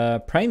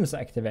Primus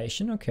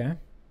activation. Okay.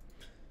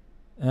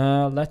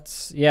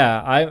 Let's.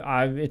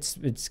 Yeah,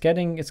 it's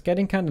getting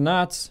kind of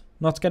nuts.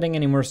 Not getting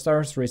any more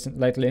stars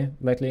recently.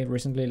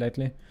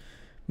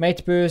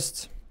 Mate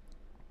boost.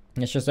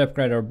 Let's just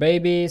upgrade our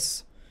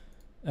babies.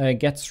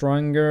 Get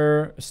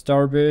stronger.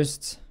 Star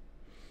boost.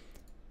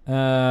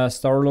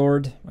 Star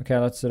Lord. Okay,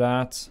 let's do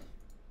that.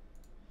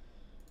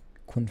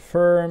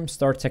 Confirm.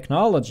 Start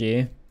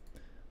technology.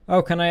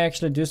 Oh, can I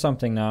actually do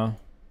something now?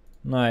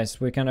 Nice.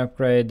 We can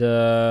upgrade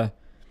at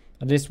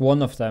least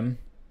one of them.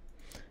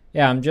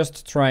 Yeah, I'm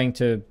just trying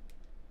to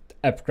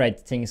upgrade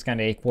things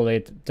kind of equally.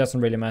 It doesn't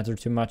really matter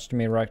too much to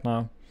me right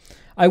now.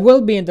 I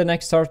will be in the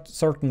next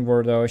certain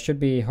war though. I should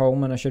be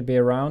home and I should be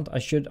around.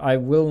 I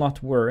will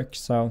not work,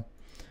 so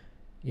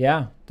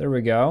yeah, there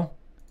we go.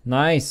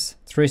 Nice.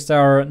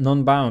 3-star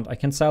non-bound. I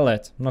can sell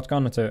it. I'm not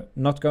going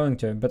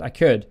to, but I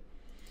could.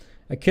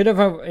 I could have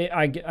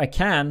I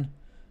can,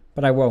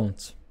 but I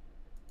won't.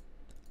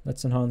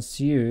 Let's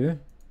enhance you.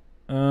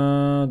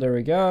 There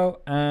we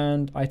go.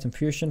 And item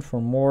fusion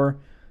for more.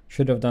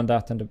 Should have done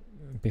that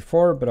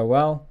before, but oh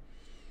well.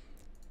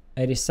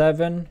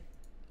 87.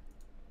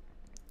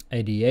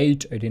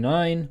 88,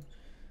 89.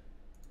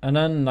 And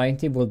then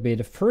 90 will be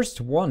the first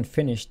one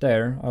finished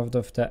there out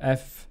of the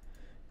F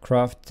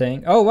craft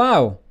thing. Oh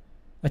wow!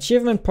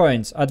 Achievement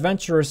points.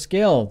 Adventurers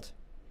Guild.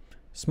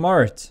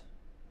 Smart.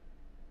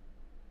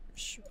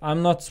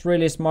 I'm not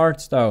really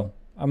smart though.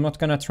 I'm not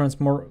gonna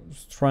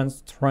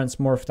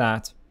transmorph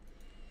that.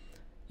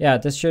 Yeah,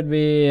 this should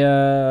be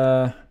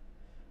oh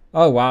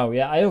wow,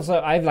 yeah, I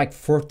have like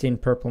 14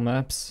 purple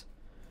maps.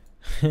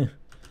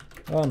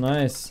 Oh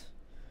nice.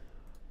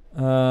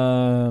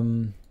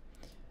 BTV,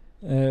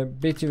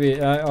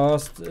 I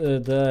asked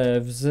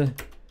devs,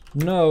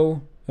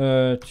 no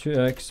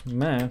 2x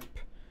map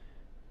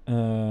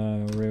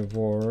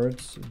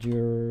rewards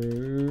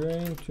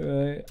during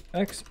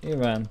 2x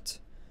event.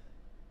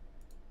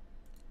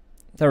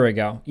 There we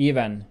go.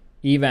 Even.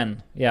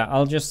 Yeah,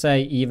 I'll just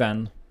say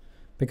even,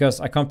 because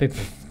I can't be.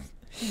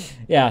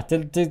 Yeah,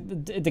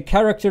 the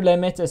character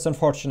limit is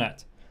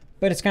unfortunate,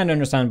 but it's kind of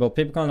understandable.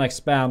 People can like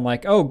spam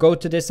like, oh, go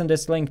to this and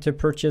this link to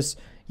purchase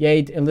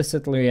Yade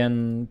illicitly,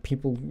 and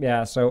people,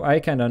 yeah. So I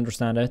kind of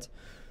understand it.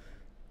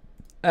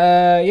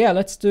 Yeah,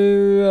 let's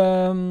do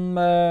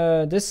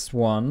this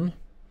one.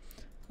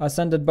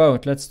 Ascended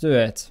Boat. Let's do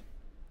it.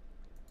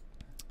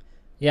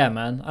 Yeah,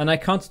 man. And I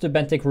can't do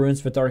Benthic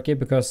Ruins with Darky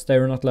because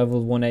they're not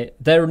level 180.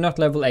 They're not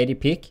level 80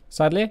 peak,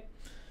 sadly.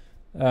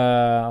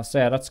 So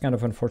yeah, that's kind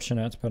of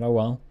unfortunate, but oh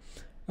well.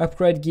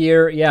 Upgrade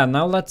gear. Yeah,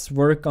 now let's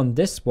work on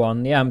this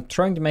one. Yeah, I'm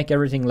trying to make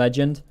everything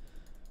legend.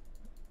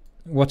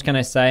 What can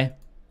I say?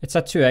 It's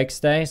a 2x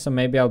day, so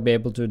maybe I'll be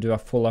able to do a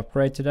full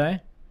upgrade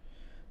today.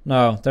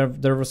 No,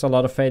 there was a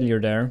lot of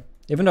failure there.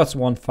 Even though it's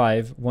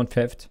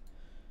 1/5.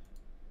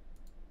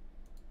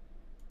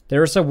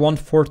 There is a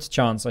 1/4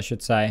 chance, I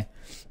should say.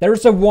 There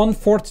is a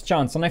 1/4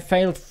 chance, and I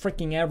failed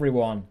freaking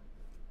everyone.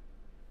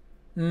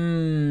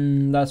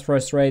 That's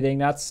frustrating.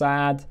 That's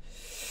sad. I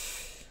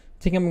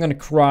think I'm gonna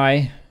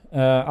cry.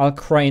 I'll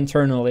cry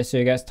internally, so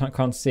you guys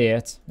can't see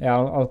it. Yeah,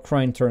 I'll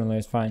cry internally.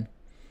 It's fine.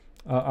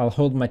 I'll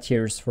hold my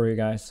tears for you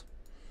guys.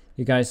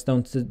 You guys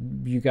don't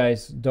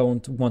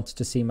want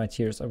to see my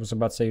tears. I was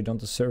about to say you don't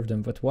deserve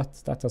them, but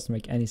what? That doesn't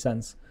make any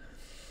sense.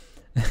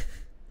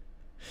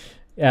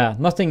 Yeah,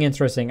 nothing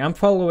interesting. I'm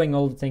following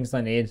all the things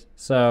I need.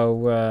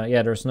 So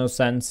yeah, there's no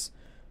sense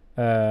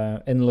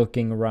in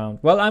looking around.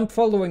 Well, I'm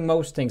following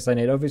most things I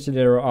need. Obviously,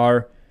 there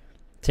are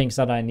things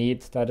that I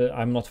need that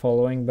I'm not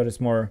following, but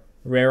it's more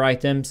rare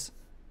items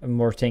and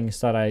more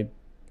things that I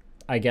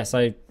guess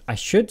I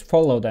should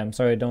follow them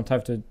so I don't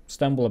have to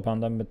stumble upon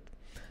them. But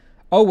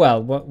oh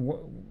well,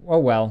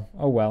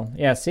 oh well.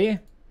 Yeah, see?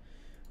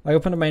 I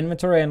opened my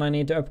inventory and I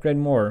need to upgrade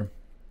more.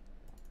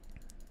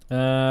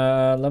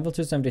 Level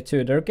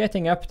 272. They're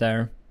getting up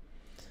there.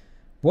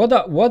 What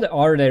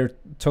are their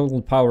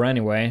total power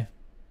anyway?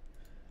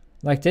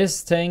 Like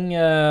this thing,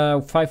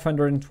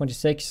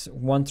 526,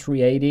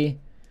 1380,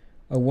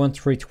 or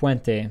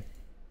 1320.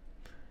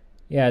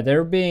 Yeah,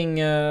 they're being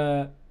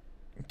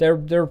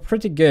they're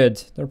pretty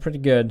good. They're pretty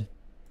good.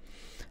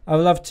 I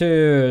will have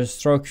to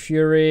stroke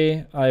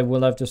Fury. I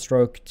will have to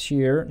stroke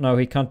Tyr. No,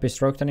 he can't be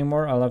stroked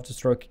anymore. I'll have to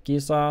stroke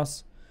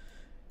Jesus,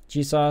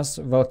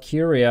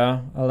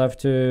 Valkyria. I'll have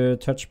to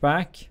touch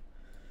back.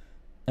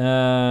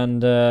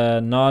 And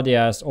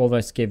Nadia is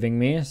always giving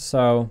me.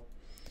 So,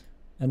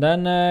 and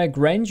then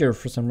Granger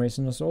for some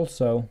reason is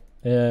also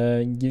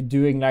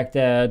doing like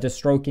the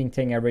stroking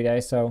thing every day.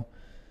 So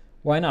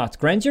why not?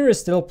 Granger is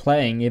still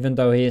playing even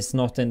though he is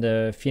not in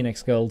the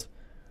Phoenix Guild.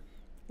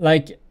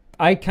 Like,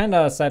 I kind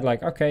of said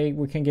like, okay,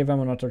 we can give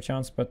him another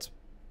chance, but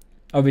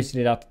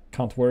obviously that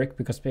can't work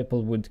because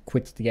people would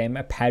quit the game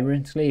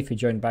apparently if he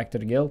joined back to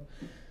the guild.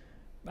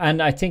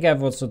 And I think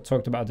I've also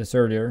talked about this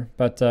earlier,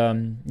 but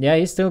yeah,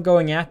 he's still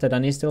going at it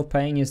and he's still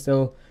playing. He's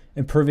still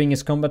improving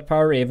his combat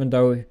power, even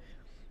though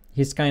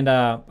he's kind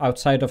of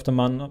outside of the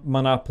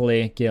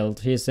Monopoly guild.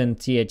 He's in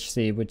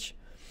THC, which,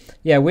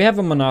 yeah, we have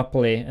a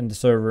monopoly in the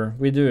server.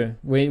 We do.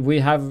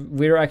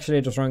 We're actually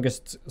the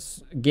strongest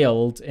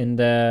guild in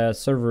the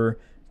server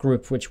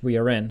group which we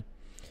are in.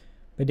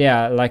 But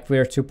yeah, like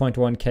we're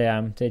 2.1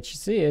 km.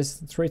 THC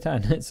is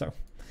 310. So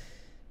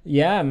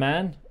yeah,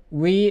 man.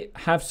 We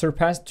have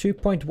surpassed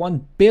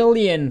 2.1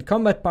 billion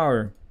combat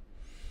power.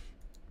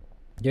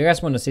 Do you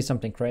guys want to see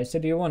something crazy?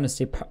 Do you want to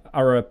see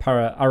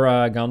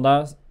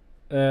Aragonda's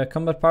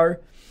combat power?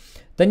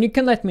 Then you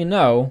can let me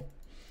know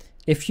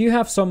if you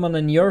have someone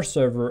in your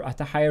server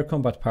at a higher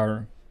combat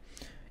power.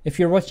 If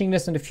you're watching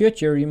this in the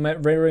future, you might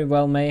very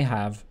well may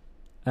have.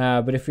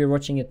 But if you're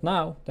watching it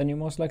now, then you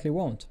most likely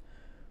won't.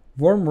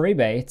 Worm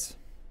rebate.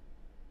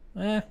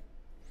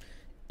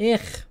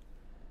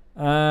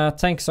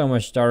 Thanks so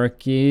much,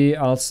 Darky.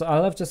 I'll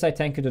have to say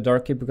thank you to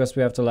Darky because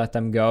we have to let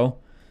them go.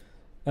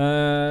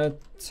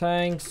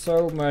 Thanks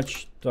so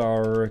much,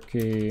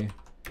 Darky.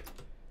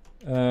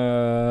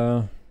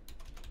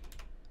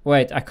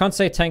 Wait, I can't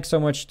say thanks so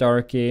much,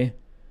 Darky.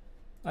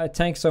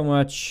 Thanks so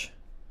much,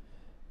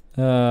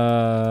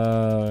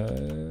 guys.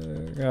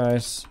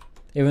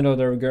 Even though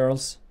they're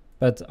girls,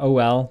 but oh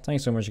well.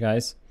 Thanks so much,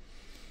 guys.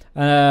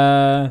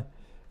 I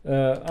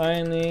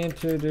need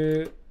to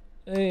do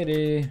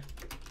 80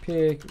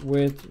 peak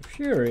with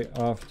Fury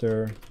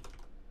after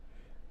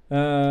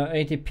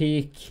 80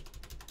 peak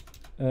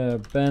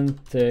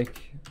Benthic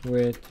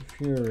with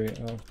Fury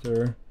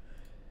after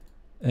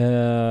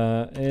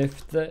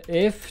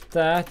if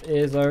that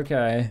is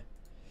okay.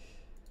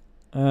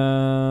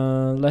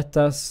 Let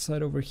us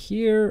head over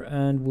here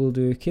and we'll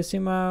do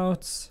kissy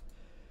mouths.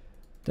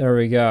 There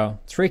we go.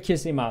 3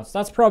 kissy mouths.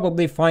 That's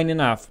probably fine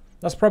enough.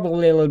 That's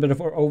probably a little bit of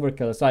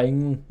overkill. It's like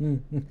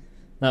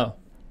no.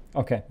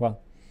 Okay,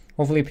 well,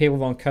 Hopefully people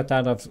won't cut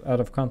that out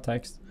of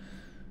context.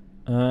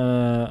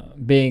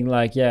 Being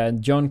like, yeah,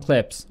 John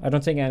clips. I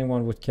don't think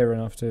anyone would care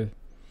enough to,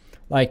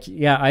 like,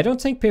 yeah, I don't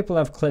think people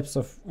have clips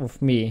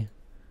of me.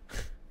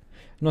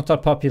 Not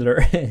that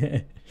popular.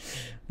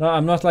 No,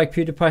 I'm not like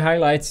PewDiePie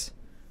highlights.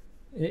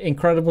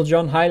 Incredible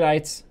John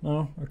highlights.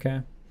 No,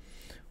 okay.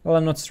 Well,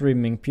 I'm not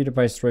streaming.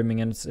 PewDiePie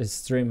streaming, and it's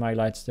stream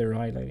highlights they're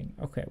highlighting.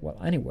 Okay,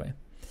 well, anyway.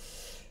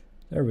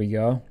 There we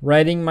go.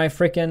 Riding my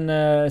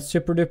freaking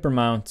super duper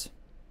mount.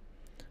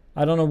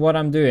 I don't know what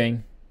I'm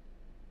doing.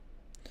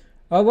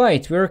 Oh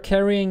wait, we're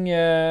carrying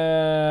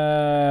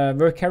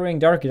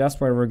Darky. That's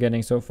where we're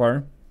getting so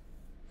far.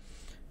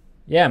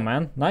 Yeah,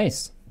 man,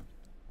 nice.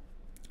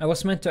 I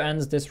was meant to end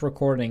this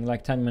recording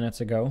like 10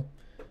 minutes ago,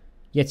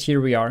 yet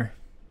here we are.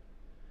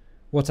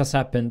 What has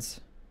happened?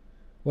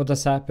 What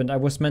has happened? I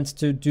was meant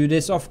to do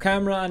this off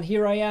camera, and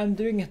here I am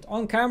doing it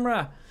on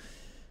camera.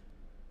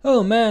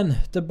 Oh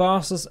man, the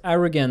boss's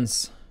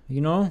arrogance,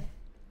 you know?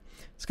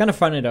 It's kind of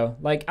funny though.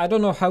 Like, I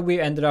don't know how we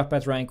ended up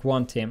at rank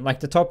 1 team. Like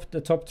the top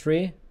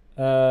 3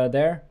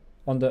 there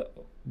on the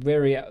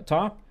very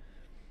top.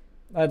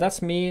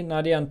 That's me,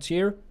 Nadia, and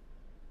Tyr.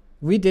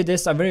 We did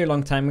this a very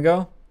long time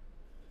ago.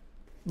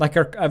 Like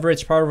our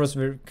average power was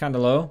kind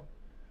of low.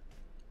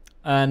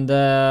 And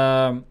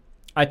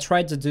I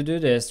tried to do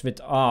this with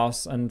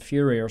Oz and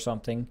Fury or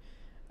something.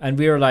 And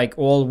we were like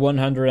all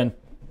 100 and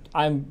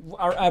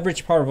our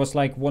average power was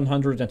like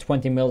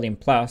 120 million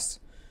plus,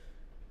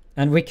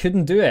 and we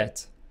couldn't do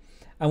it.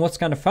 And what's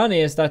kind of funny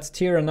is that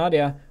Tyr and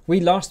Nadia,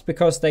 we lost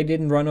because they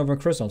didn't run over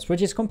crystals,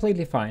 which is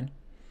completely fine.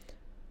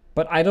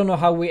 But I don't know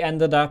how we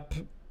ended up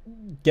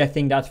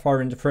getting that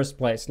far in the first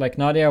place. Like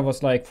Nadia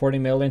was like 40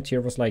 million,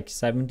 Tyr was like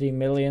 70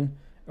 million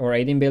or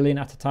 80 million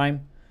at the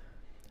time.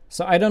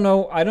 So I don't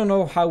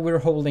know how we're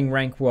holding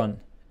rank 1.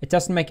 It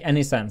doesn't make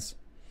any sense.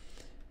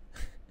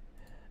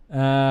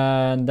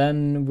 And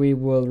then we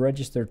will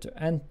register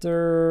to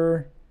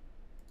enter.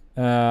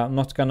 I'm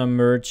not gonna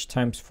merge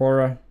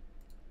 ×4.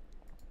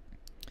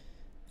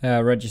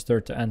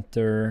 Register to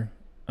enter.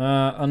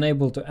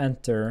 Unable to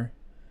enter.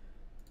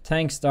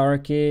 Thanks,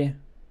 Darky.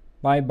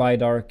 Bye,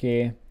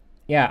 Darky.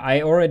 Yeah,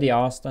 I already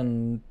asked,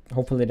 and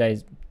hopefully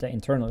they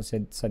internally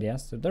said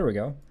yes. So there we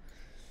go.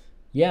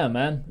 Yeah,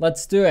 man,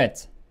 let's do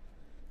it.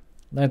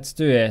 Let's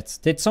do it.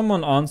 Did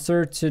someone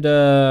answer to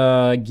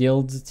the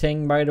guild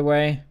thing, by the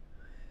way?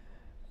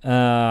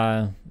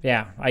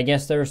 Yeah, I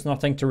guess there's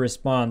nothing to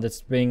respond.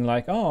 It's being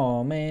like,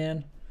 oh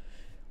man,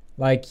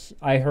 like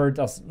I heard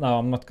us. No,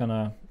 I'm not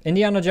gonna.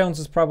 Indiana Jones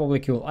is probably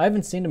cool. I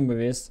haven't seen the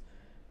movies,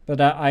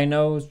 but I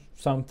know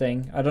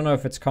something. I don't know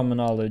if it's common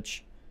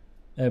knowledge,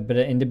 but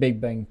in the Big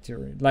Bang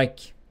Theory,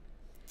 like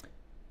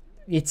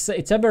it's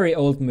a very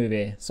old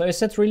movie. So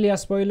is it really a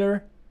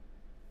spoiler?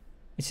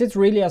 Is it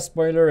really a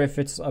spoiler if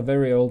it's a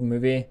very old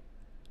movie?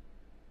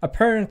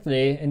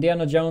 Apparently,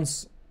 Indiana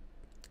Jones,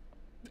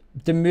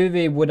 the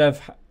movie would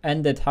have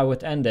ended how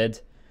it ended.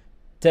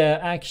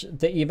 The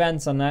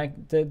events and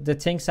the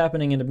things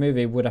happening in the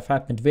movie would have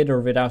happened with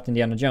or without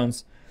Indiana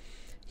Jones.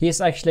 He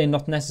is actually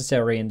not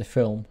necessary in the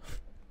film.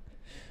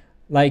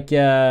 Like,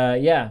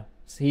 yeah,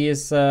 he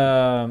is.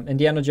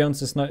 Indiana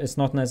Jones is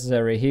not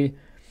necessary.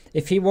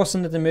 If he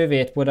wasn't in the movie,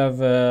 it would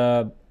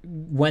have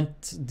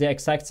went the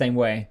exact same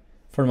way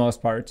for the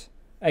most part,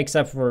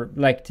 except for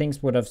like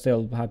things would have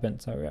still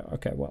happened. So yeah,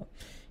 okay, well.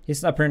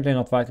 He's apparently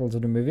not vital to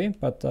the movie,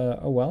 but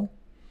oh well.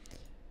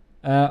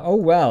 Oh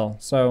well,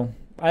 so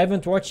I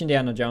haven't watched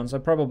Indiana Jones. I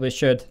probably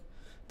should.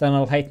 Then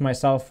I'll hate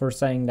myself for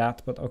saying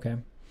that, but okay.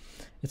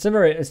 It's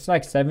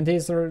like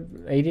 70s or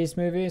 80s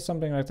movie,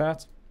 something like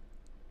that.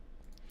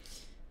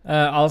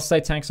 I'll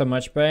say thanks so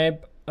much, babe.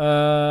 Babe.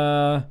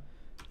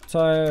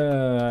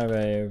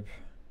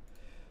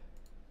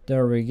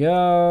 There we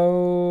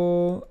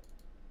go.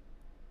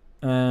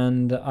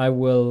 And I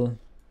will...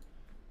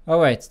 Oh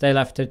wait, they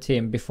left their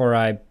team before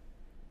I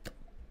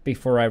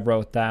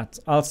wrote that.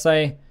 I'll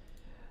say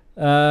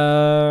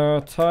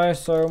tie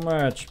so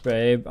much,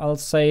 babe. I'll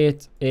say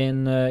it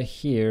in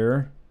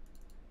here.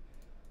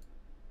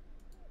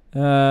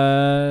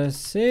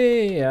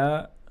 See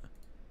ya.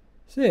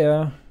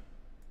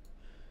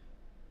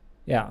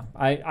 Yeah,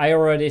 I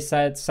already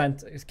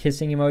sent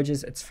kissing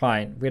emojis. It's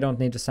fine. We don't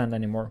need to send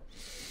anymore.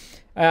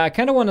 I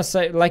kind of want to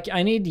say, like,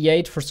 I need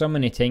Yate for so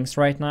many things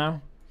right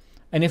now.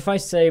 And if I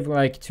save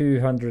like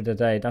 200 a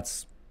day,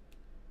 that's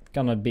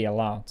gonna be a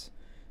lot.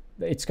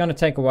 It's gonna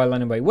take a while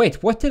anyway.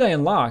 Wait, what did I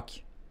unlock?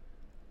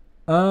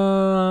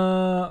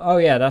 Oh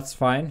yeah, that's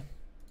fine.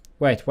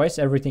 Wait, why is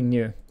everything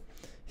new?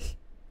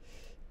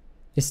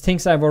 Is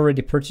things I've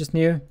already purchased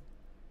new?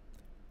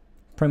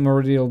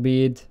 Primordial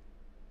bead.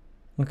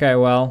 Okay,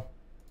 well,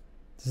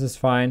 this is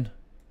fine.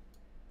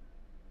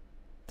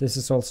 This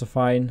is also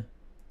fine.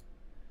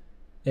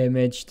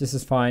 Image, this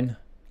is fine.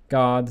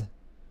 God.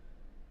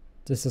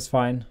 This is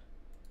fine.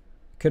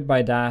 Could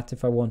buy that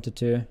if I wanted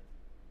to.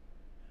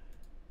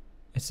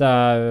 It's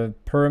a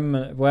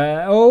permanent.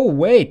 Well, oh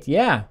wait,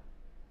 yeah.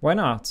 Why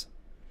not?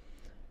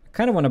 I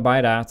kind of want to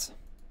buy that.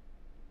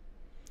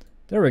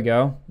 There we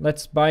go.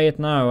 Let's buy it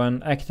now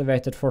and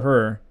activate it for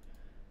her.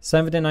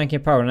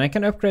 79k power, and I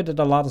can upgrade it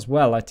a lot as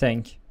well, I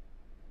think.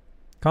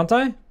 Can't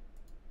I?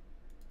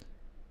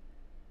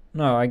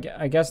 No, I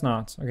guess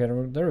not. Okay,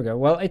 there we go.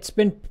 Well,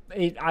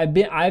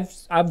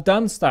 I've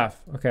done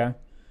stuff. Okay,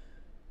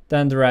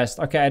 than the rest.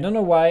 Okay, I don't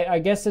know why. I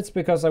guess it's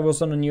because I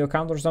was on a new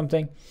account or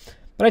something.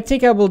 But I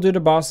think I will do the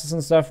bosses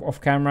and stuff off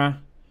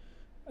camera.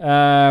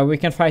 We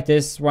can fight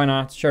this. Why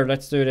not? Sure,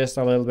 let's do this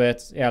a little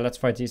bit. Yeah, let's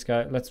fight these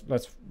guys.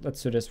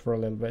 Let's do this for a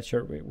little bit.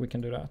 Sure, we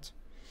can do that.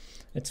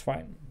 It's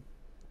fine.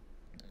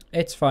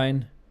 It's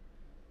fine.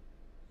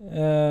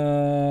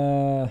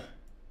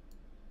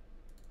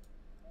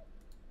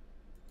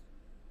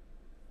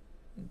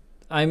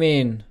 I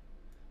mean,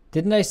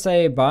 didn't I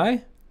say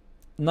bye?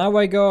 Now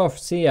I go off.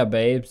 See ya,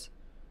 babes.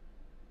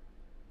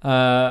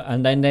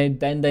 And then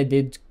they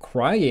did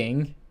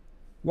crying.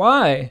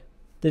 Why?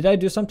 Did I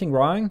do something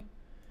wrong?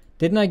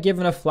 Didn't I give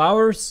enough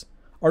flowers?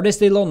 Are they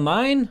still on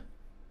 9?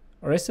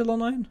 Are they still on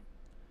 9?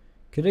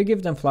 Could I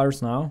give them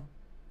flowers now?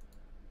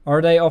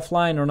 Are they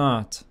offline or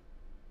not?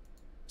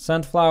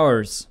 Send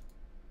flowers.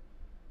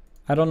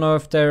 I don't know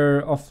if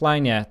they're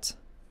offline yet.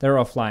 They're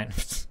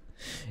offline.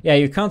 Yeah,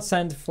 you can't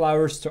send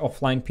flowers to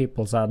offline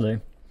people,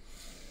 sadly.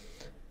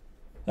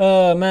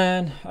 Oh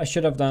man, I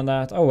should have done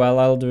that. Oh well,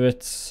 I'll do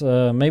it.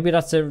 Maybe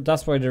that's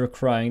why they're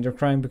crying. They're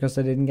crying because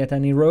they didn't get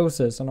any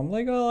roses. And I'm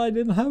like, oh, I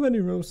didn't have any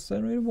roses. I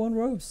only had 1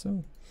 rose.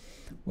 So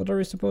what are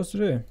we supposed to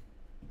do?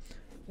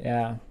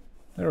 Yeah,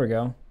 there we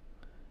go.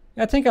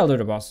 Yeah, I think I'll do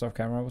the boss off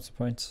camera. What's the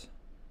point?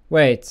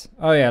 Wait.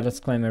 Oh yeah,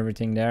 let's claim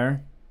everything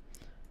there.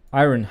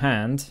 Iron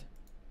Hand.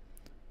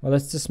 Well,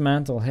 let's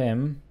dismantle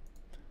him.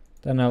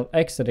 Then I'll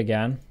exit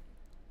again.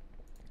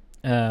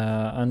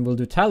 And we'll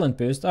do talent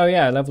boost. Oh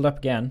yeah, I leveled up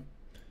again.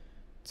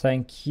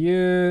 Thank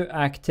you.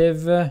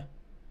 Active.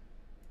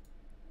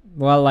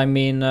 Well, I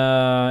mean,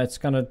 it's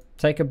gonna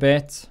take a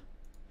bit.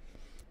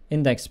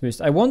 Index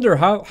boost. I wonder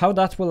how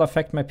that will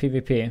affect my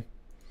PvP.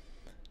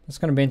 That's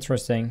gonna be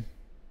interesting.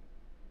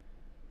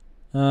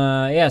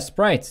 Yeah,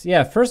 sprites.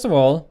 Yeah, first of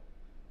all,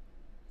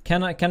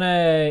 can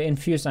I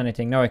infuse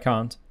anything? No, I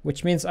can't.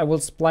 Which means I will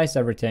splice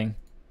everything.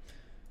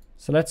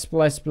 So let's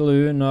splice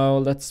blue. No,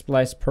 let's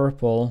splice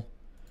purple.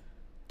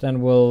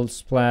 Then we'll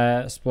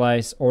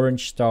splice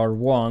orange star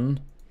 1,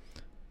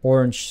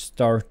 orange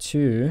star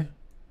 2.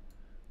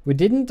 We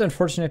didn't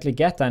unfortunately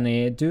get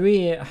any. Do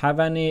we have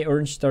any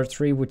orange star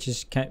 3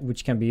 which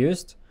can be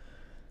used?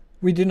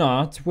 We do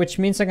not, which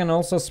means I can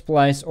also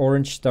splice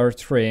orange star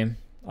 3.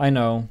 I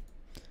know.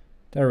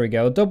 There we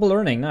go. Double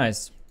earning,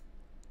 nice.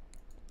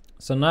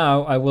 So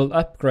now I will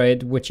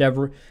upgrade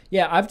whichever.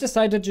 Yeah, I've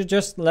decided to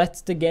just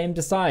let the game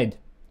decide.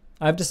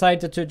 I've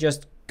decided to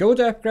just go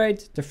to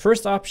upgrade. The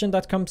first option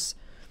that comes,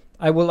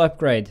 I will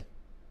upgrade.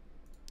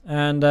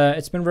 And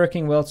it's been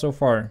working well so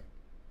far.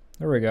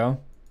 There we go.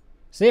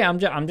 See, I'm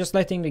just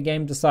letting the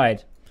game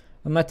decide.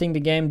 I'm letting the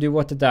game do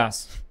what it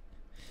does.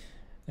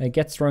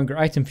 Get stronger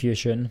item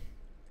fusion.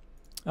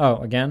 Oh,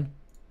 again.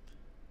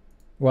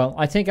 Well,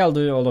 I think I'll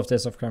do all of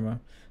this off camera.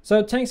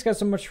 So thanks guys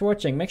so much for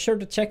watching. Make sure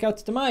to check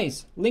out the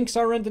mice. Links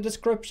are in the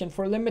description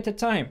for a limited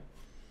time.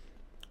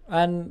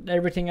 And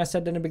everything I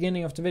said in the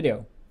beginning of the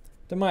video.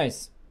 The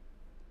mice.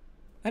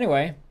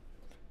 Anyway,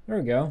 there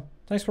we go.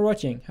 Thanks for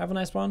watching. Have a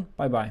nice one.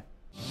 Bye bye.